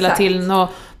inte ställa till något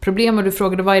problem. Och du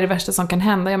frågade, vad är det värsta som kan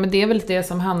hända? Ja, men det är väl det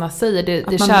som Hanna säger.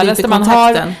 Det käraste man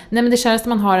har. Nej, men det käraste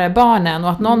man har är barnen.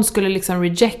 Och att någon skulle liksom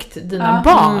reject dina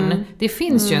barn. Det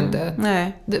finns ju inte.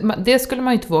 Nej. Det skulle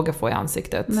man ju inte våga få i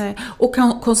ansiktet. Nej. Och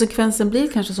konsekvensen blir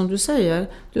kanske som du säger.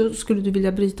 Då skulle du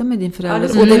vilja bryta med din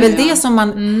förälder. Och det är väl det som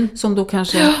man som då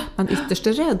kanske man ytterst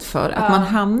är rädd för. Att man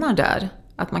hamnar där.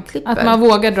 Att man klipper. Att man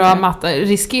vågar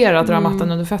riskera att dra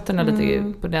mattan under fötterna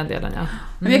lite på den delen,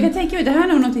 Men jag kan tänka mig, det här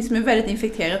är nog något som är väldigt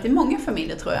infekterat i många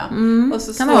familjer, tror jag. Och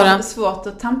så svårt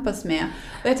att tampas med.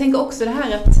 Och jag tänker också det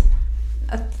här att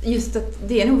just att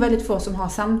det är nog väldigt få som har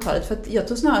samtalet. För att jag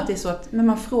tror snarare att det är så att men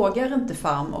man frågar inte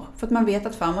farmor. För att man vet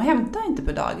att farmor hämtar inte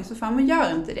på dagis. Och farmor gör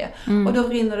inte det. Och då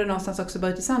rinner det någonstans också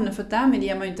bara ut i sanden. För att därmed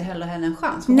ger man ju inte heller henne en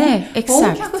chans. Hon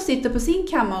kanske sitter på sin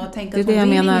kammare och tänker att hon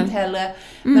vill inget hellre.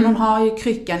 Men hon har ju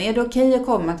kryckan. Är det okej att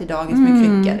komma till dagis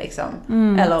med krycka liksom?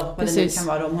 Eller vad det nu kan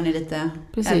vara då, om hon är lite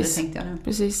äldre, tänkte jag nu.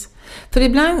 Precis. För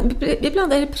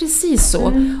ibland är det precis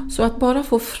så. Så att bara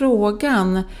få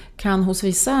frågan kan hos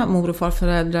vissa mor- och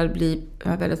farföräldrar bli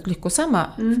väldigt lyckosamma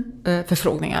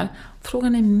förfrågningar.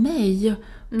 Frågan är mig.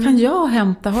 Kan jag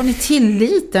hämta? Har ni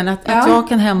tilliten att jag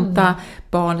kan hämta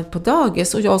barnet på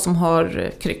dagis och jag som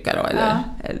har krycka då,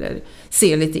 eller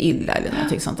ser lite illa eller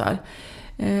någonting sånt där.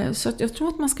 Så att jag tror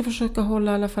att man ska försöka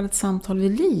hålla i alla fall ett samtal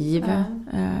vid liv.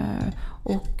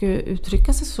 Och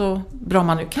uttrycka sig så bra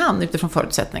man nu kan utifrån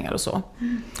förutsättningar och så.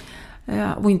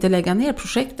 Och inte lägga ner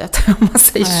projektet, om man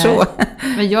säger så.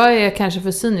 Men jag är kanske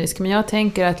för cynisk, men jag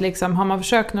tänker att liksom, har man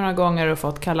försökt några gånger och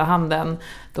fått kalla handen,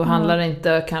 då handlar det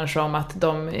inte kanske om att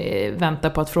de väntar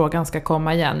på att frågan ska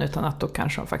komma igen, utan att då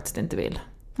kanske de faktiskt inte vill.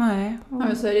 Nej. Ja,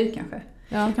 men så är det kanske.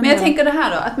 Ja, men jag tänker det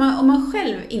här då, att om man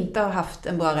själv inte har haft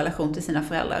en bra relation till sina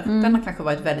föräldrar, den har kanske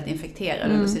varit väldigt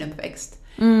infekterad under sin uppväxt.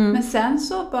 Men sen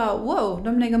så bara, wow,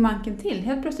 de lägger manken till.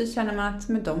 Helt plötsligt känner man att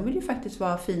men de vill ju faktiskt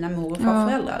vara fina mor- och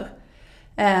farföräldrar.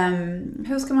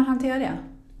 Hur ska man hantera det?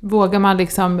 Vågar man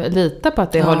liksom lita på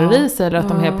att det håller i sig, eller att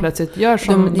de helt plötsligt gör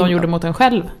som de gjorde mot en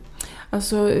själv?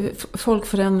 Alltså, folk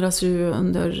förändras ju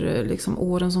under liksom,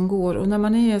 åren som går. Och när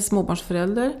man är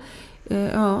småbarnsförälder,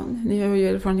 ni har ju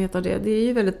erfarenhet av det. Det är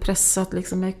ju väldigt pressat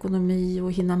liksom, med ekonomi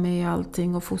och hinna med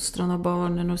allting. Och fostran av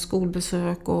barnen och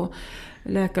skolbesök och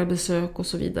läkarbesök och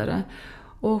så vidare.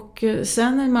 Och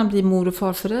sen när man blir mor- och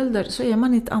farförälder så är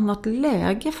man i ett annat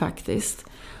läge faktiskt.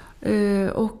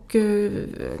 Och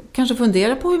kanske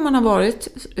fundera på hur man har varit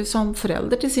som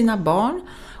förälder till sina barn.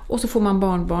 Och så får man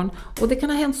barnbarn. Och det kan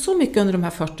ha hänt så mycket under de här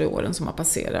 40 åren som har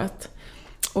passerat.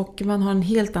 Och man har en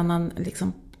helt annan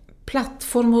liksom,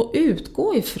 plattform att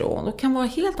utgå ifrån. Och kan vara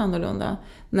helt annorlunda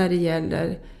när det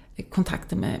gäller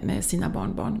kontakter med sina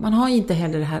barnbarn. Man har inte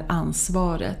heller det här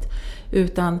ansvaret.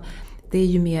 Utan det är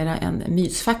ju mera en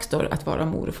mysfaktor att vara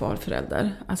mor- och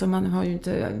farförälder. Alltså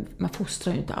man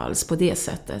fostrar ju inte alls på det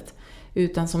sättet.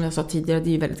 Utan som jag sa tidigare, det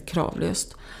är ju väldigt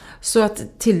kravlöst. Så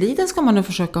att tilliten ska man nog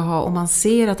försöka ha om man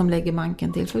ser att de lägger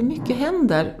manken till. För mycket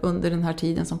händer under den här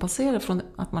tiden som passerar från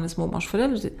att man är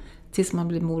småbarnsförälder tills man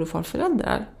blir mor- och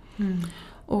farförälder.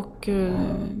 Och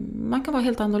man kan vara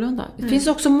helt annorlunda. Det finns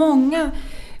också många,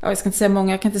 jag ska inte säga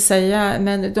många, jag kan inte säga,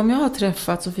 men de jag har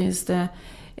träffat så finns det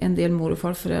en del mor- och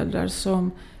farföräldrar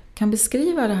som kan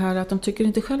beskriva det här att de tycker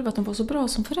inte själva att de var så bra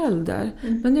som förälder.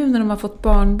 Men nu när de har fått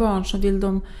barnbarn så vill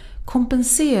de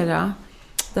kompensera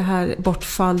det här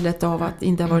bortfallet av att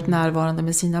inte ha varit närvarande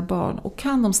med sina barn. Och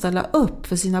kan de ställa upp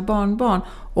för sina barnbarn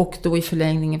och då i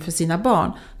förlängningen för sina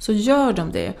barn, så gör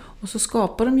de det. Och så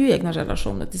skapar de ju egna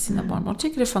relationer till sina barnbarn.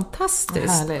 Tycker det är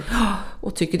fantastiskt.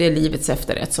 Och tycker det är livets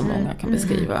efterrätt som många kan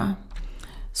beskriva.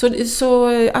 Så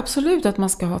absolut att man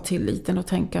ska ha tilliten och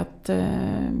tänka att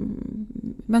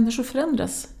människor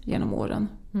förändras genom åren.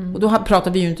 Och då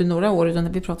pratar vi ju inte några år,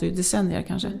 utan vi pratar ju decennier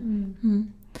kanske.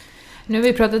 Nu har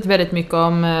vi pratat väldigt mycket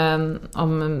om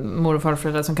mor- och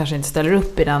farföräldrar som kanske inte ställer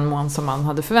upp i den mån som man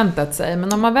hade förväntat sig.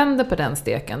 Men om man vänder på den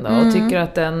steken då och tycker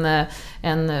att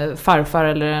en farfar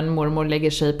eller en mormor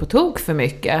lägger sig på tok för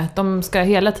mycket. De ska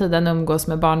hela tiden umgås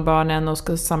med barnbarnen och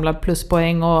ska samla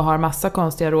pluspoäng och har massa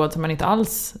konstiga råd som man inte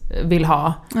alls vill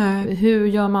ha. Hur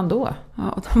gör man då?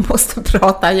 Ja, de måste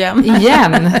prata igen.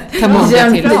 Ta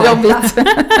modet till. Det är jobbigt.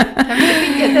 Kan vi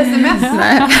skicka ett sms?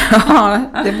 Nej,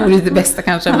 det vore det bästa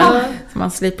kanske, men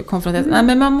man slipper konfrontera. Nej,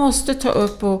 men man måste ta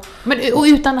upp och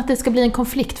utan att det ska bli en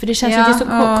konflikt, för det känns ju så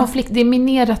konflikt, det är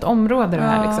minerat område det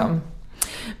här liksom.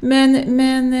 Men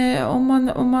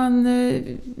om man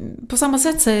på samma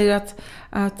sätt säger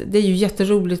att det är ju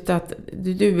jätteroligt att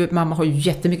du mamma har ju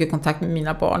jättemycket kontakt med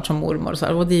mina barn som mormor och så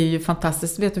här, och det är ju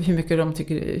fantastiskt. Vet du hur mycket de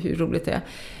tycker hur roligt det är?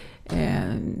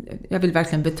 Jag vill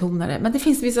verkligen betona det. Men det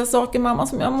finns vissa saker, mamma,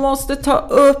 som jag måste ta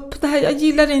upp. Det här, jag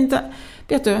gillar inte.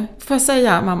 Vet du, får jag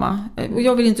säga, mamma? Och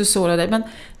jag vill inte såra dig, men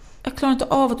jag klarar inte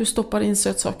av att du stoppar in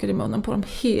sötsaker i munnen på dem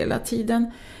hela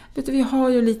tiden. Vet du, vi har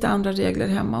ju lite andra regler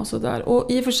hemma och sådär.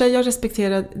 Och i och för sig, jag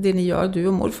respekterar det ni gör, du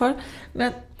och morfar.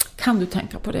 Men kan du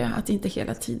tänka på det? Att inte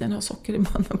hela tiden ha socker i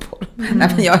munnen på dem. Nej,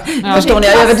 men jag förstår ni,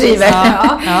 jag överdriver.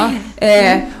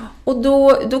 Och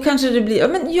då kanske det blir,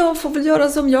 men jag får väl göra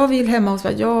som jag vill hemma hos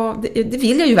mig. Ja, det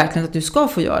vill jag ju verkligen att du ska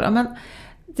få göra. Men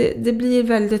det blir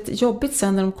väldigt jobbigt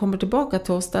sen när de kommer tillbaka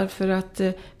till oss. Därför att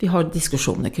vi har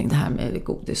diskussioner kring det här med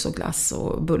godis och glass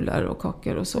och bullar och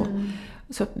kakor och så.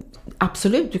 Så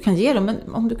absolut, du kan ge dem, men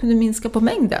om du kunde minska på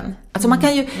mängden. Alltså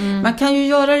man kan ju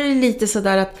göra det lite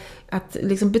sådär att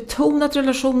liksom betona att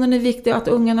relationen är viktig, att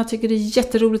ungarna tycker det är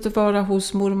jätteroligt att vara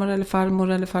hos mormor eller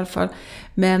farmor eller farfar.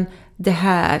 Men det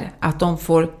här att de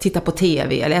får titta på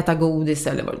tv eller äta godis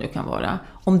eller vad det nu kan vara.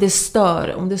 Om det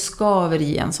stör, om det skaver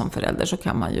i en som förälder, så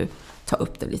kan man ju ta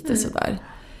upp det lite sådär.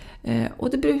 Och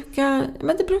det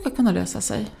brukar kunna lösa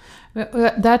sig.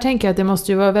 Där tänker jag att det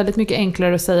måste ju vara väldigt mycket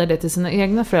enklare att säga det till sina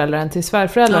egna föräldrar än till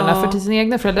svärföräldrarna. För till sina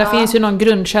egna föräldrar finns ju någon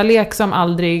grundkärlek som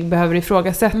aldrig behöver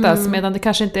ifrågasättas. Medan det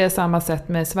kanske inte är samma sätt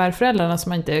med svärföräldrarna som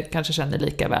man inte kanske känner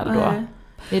lika väl då.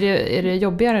 Är det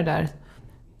jobbigare där?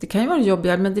 Det kan ju vara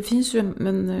jobbigare, men det finns ju om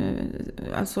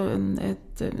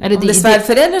det är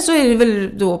svärföräldrar så är det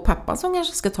väl då pappa som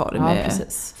kanske ska ta det med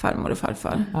farmor och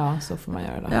farfar. Ja, så får man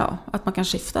göra det. Ja, att man kan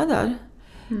skifta där.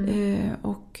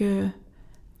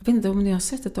 Jag vet inte om ni har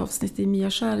sett ett avsnitt i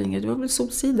Mia Skäringer. Det var väl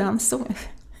Solsidan.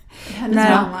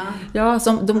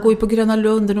 De går ju på Gröna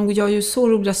Lund och de gör ju så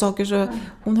roliga saker så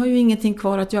hon har ju ingenting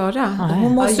kvar att göra.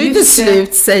 Hon måste ju till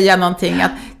slut säga någonting.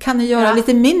 Att, kan ni göra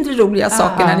lite mindre roliga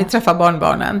saker när ni träffar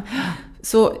barnbarnen?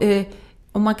 Så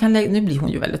om man kan nu blir hon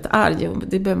ju väldigt arg.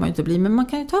 Det behöver man ju inte bli. Men man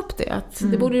kan ju ta upp det. Att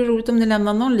det vore ju roligt om ni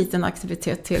lämnar någon liten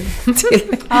aktivitet till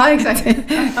ja, exakt.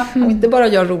 Och inte bara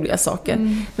gör roliga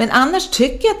saker. Men annars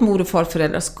tycker jag att mor- och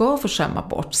farföräldrar ska få skämma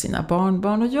bort sina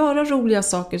barnbarn och göra roliga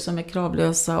saker som är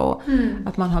kravlösa och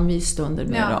att man har mysstunder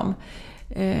med dem.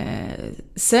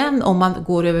 Sen om man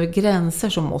går över gränser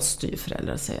så måste ju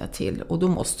föräldrar säga till. Och då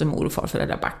måste mor- och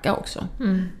farföräldrar backa också.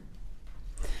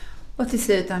 Och till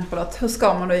slut, Ann-Charlotte, hur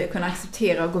ska man då kunna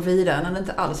acceptera och gå vidare när det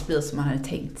inte alls blir som man hade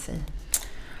tänkt sig?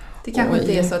 Det kanske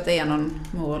inte är så att det är någon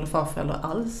mor- eller farförälder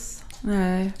alls.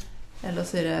 Nej. Eller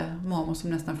så är det mormor som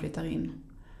nästan flyttar in.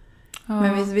 Ja.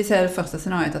 Men vi säger det första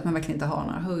scenariot att man verkligen inte har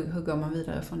några. Hur går man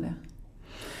vidare från det?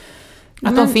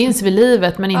 Att de finns vid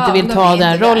livet men inte vill ta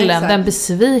den rollen, den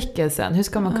besvikelsen. Hur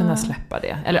ska man kunna släppa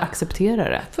det? Eller acceptera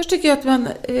det? Först tycker jag att man...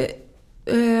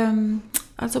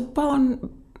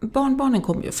 Barnbarnen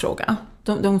kommer ju fråga.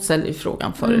 De ställer ju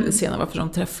frågan förr eller senare varför de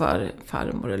träffar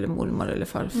farmor eller mormor eller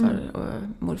farfar och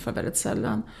morfar väldigt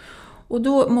sällan. Och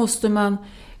då måste man...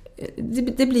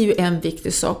 Det blir ju en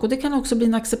viktig sak och det kan också bli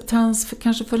en acceptans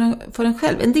kanske för en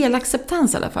själv. En del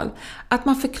acceptans i alla fall. Att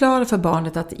man förklarar för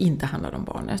barnet att det inte handlar om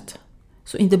barnet.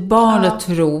 Så inte barnet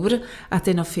tror att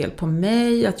det är något fel på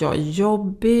mig, att jag är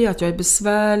jobbig, att jag är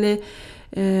besvärlig.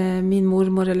 Min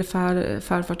mormor eller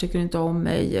farfar tycker inte om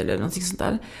mig eller någonting sånt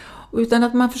där. Utan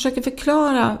att man försöker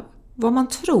förklara vad man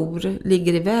tror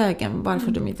ligger i vägen,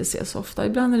 varför de inte ses ofta.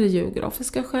 Ibland är det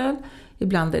geografiska skäl,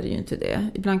 ibland är det ju inte det.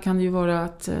 Ibland kan det ju vara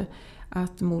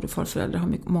att mor- och farföräldrar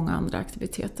har många andra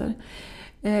aktiviteter.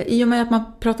 I och med att man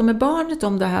pratar med barnet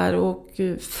om det här och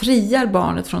friar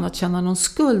barnet från att känna någon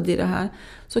skuld i det här,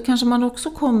 så kanske man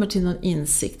också kommer till någon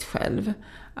insikt själv.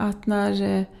 Att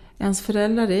när ens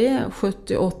föräldrar är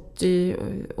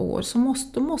 70-80 år så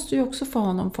måste ju också få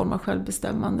ha någon form av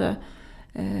självbestämmande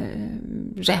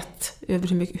rätt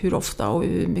över hur ofta och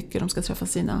hur mycket de ska träffa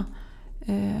sina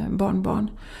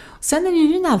barnbarn. Sen är det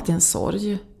ju alltid en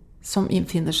sorg som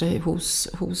infinner sig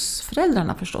hos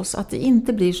föräldrarna förstås. Att det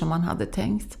inte blir som man hade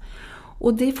tänkt.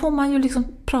 Och det får man ju liksom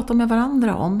prata med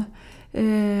varandra om.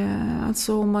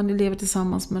 Alltså om man lever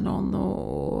tillsammans med någon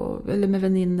eller med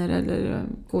vänner eller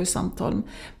går i samtal.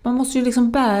 Man måste ju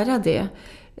liksom bära det.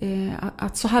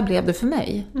 Att så här blev det för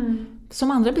mig.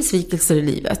 Som andra besvikelser i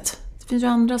livet. Det finns ju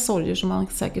andra sorger som man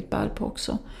säkert bär på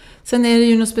också. Sen är det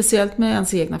ju något speciellt med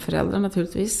ens egna föräldrar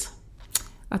naturligtvis.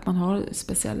 Att man har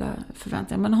speciella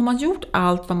förväntningar. Men har man gjort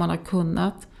allt vad man har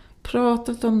kunnat,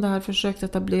 pratat om det här, försökt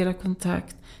etablera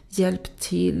kontakt, hjälpt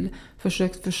till,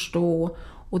 försökt förstå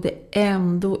och det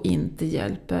ändå inte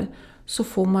hjälper, så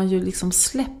får man ju liksom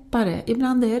släppa det.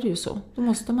 Ibland är det ju så. Då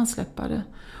måste man släppa det.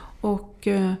 Och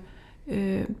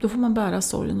då får man bära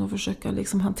sorgen och försöka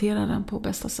liksom hantera den på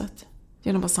bästa sätt.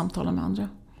 Genom att samtala med andra.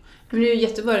 Men det är ju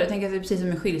jättebra, jag tänker att det är precis som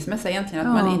en skilsmässa egentligen.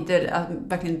 Att man inte, att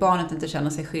verkligen barnet inte känner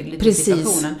sig skyldig till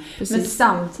situationen. Precis. Men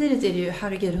samtidigt är det ju,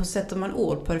 herregud, hur sätter man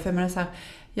ord på det? För man är så här,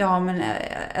 ja men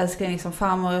älskling, liksom,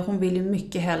 farmor, hon vill ju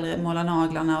mycket hellre måla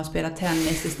naglarna och spela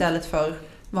tennis istället för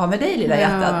vara med dig, lilla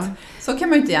hjärtat. Så kan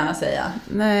man ju inte gärna säga.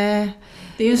 Nej.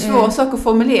 Det är ju en svår sak att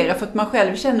formulera, för att man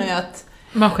själv känner ju att...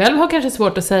 Man själv har kanske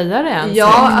svårt att säga det ens.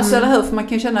 Ja, alltså eller hur? För man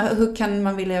kan ju känna, hur kan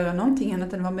man vilja göra någonting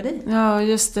annat än vara med dig? Ja,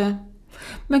 just det.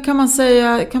 Men kan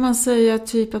man säga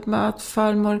typ att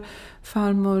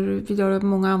farmor vill göra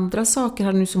många andra saker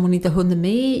här nu som hon inte hunnit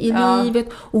med i livet.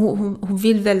 Och hon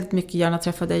vill väldigt mycket gärna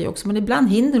träffa dig också. Men ibland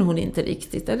hinner hon inte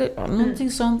riktigt. Eller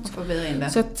någonting sånt.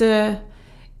 Så att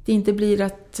det inte blir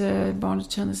att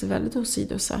barnet känner sig väldigt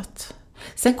åsidosatt.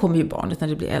 Sen kommer ju barnet när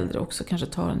det blir äldre också kanske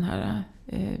ta den här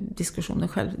diskussionen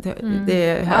själv.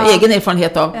 Det har jag egen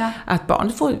erfarenhet av. Ja. Att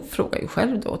barnet får fråga ju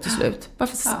själv då till slut.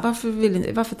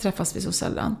 Varför träffas vi så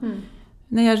sällan?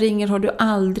 När jag ringer har du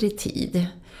aldrig tid.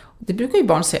 Det brukar ju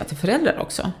barn säga till föräldrar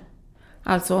också.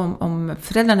 Alltså om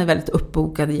föräldrarna är väldigt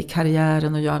uppbokade i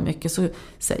karriären och gör mycket, så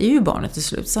säger ju barnet till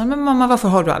slut så, men mamma, varför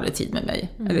har du aldrig tid med mig?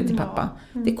 Eller till pappa.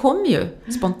 Det kommer ju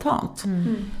spontant.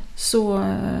 Så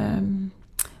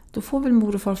då får väl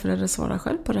mor och farföräldrar svara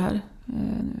själv på det här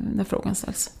när frågan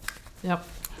ställs. Ja.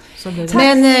 Så blir det.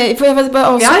 Men får jag bara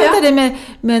avsluta det med,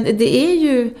 men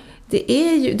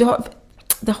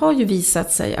det har ju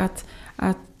visat sig att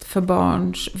för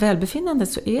barns välbefinnande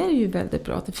så är det ju väldigt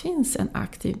bra att det finns en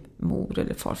aktiv mor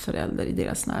eller farförälder i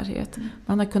deras närhet.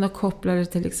 Man har kunnat koppla det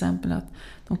till exempel att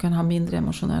de kan ha mindre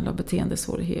emotionella och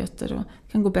beteendesvårigheter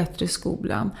och kan gå bättre i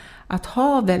skolan. Att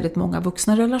ha väldigt många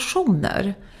vuxna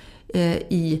relationer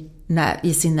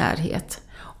i sin närhet.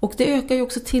 Och det ökar ju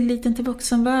också tilliten till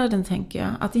vuxenvärlden, tänker jag.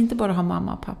 Att inte bara ha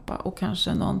mamma och pappa och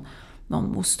kanske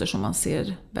någon moster som man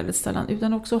ser väldigt sällan,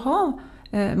 utan också ha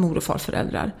mor- och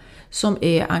farföräldrar som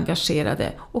är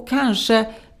engagerade och kanske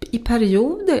i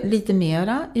perioder lite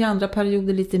mera, i andra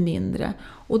perioder lite mindre.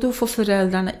 Och då får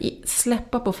föräldrarna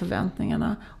släppa på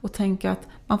förväntningarna och tänka att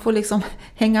man får liksom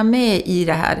hänga med i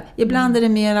det här. Ibland är det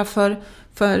mera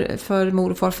för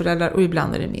mor- och farföräldrar och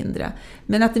ibland är det mindre.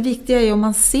 Men att det viktiga är om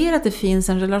man ser att det finns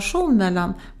en relation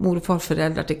mellan mor- och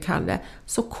farföräldrar till Kalle,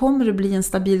 så kommer det bli en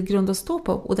stabil grund att stå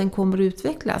på och den kommer att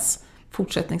utvecklas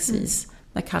fortsättningsvis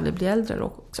när Kalle blir äldre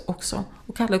också.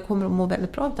 Och Kalle kommer att må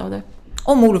väldigt bra av det.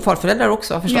 Och mor- och farföräldrar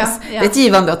också förstås. Ja. Det är ett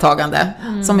givande och tagande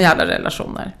som i alla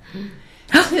relationer.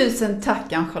 Tusen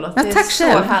tack, Ann-Charlotte. Ja, det är tack så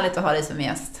själv. härligt att ha dig som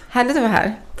gäst. Härligt att vara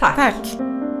här. Tack.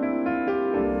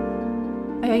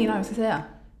 Jag har ingen aning vad jag ska säga.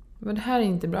 Men det här är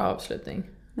inte bra avslutning.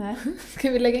 Nej. Ska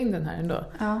vi lägga in den här ändå?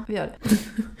 Ja, vi gör det.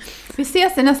 Vi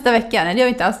ses i nästa vecka. Nej, det gör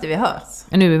vi inte alls det vi hörs.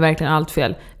 Nu är verkligen allt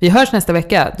fel. Vi hörs nästa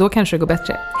vecka, då kanske det går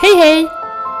bättre. Hej hej!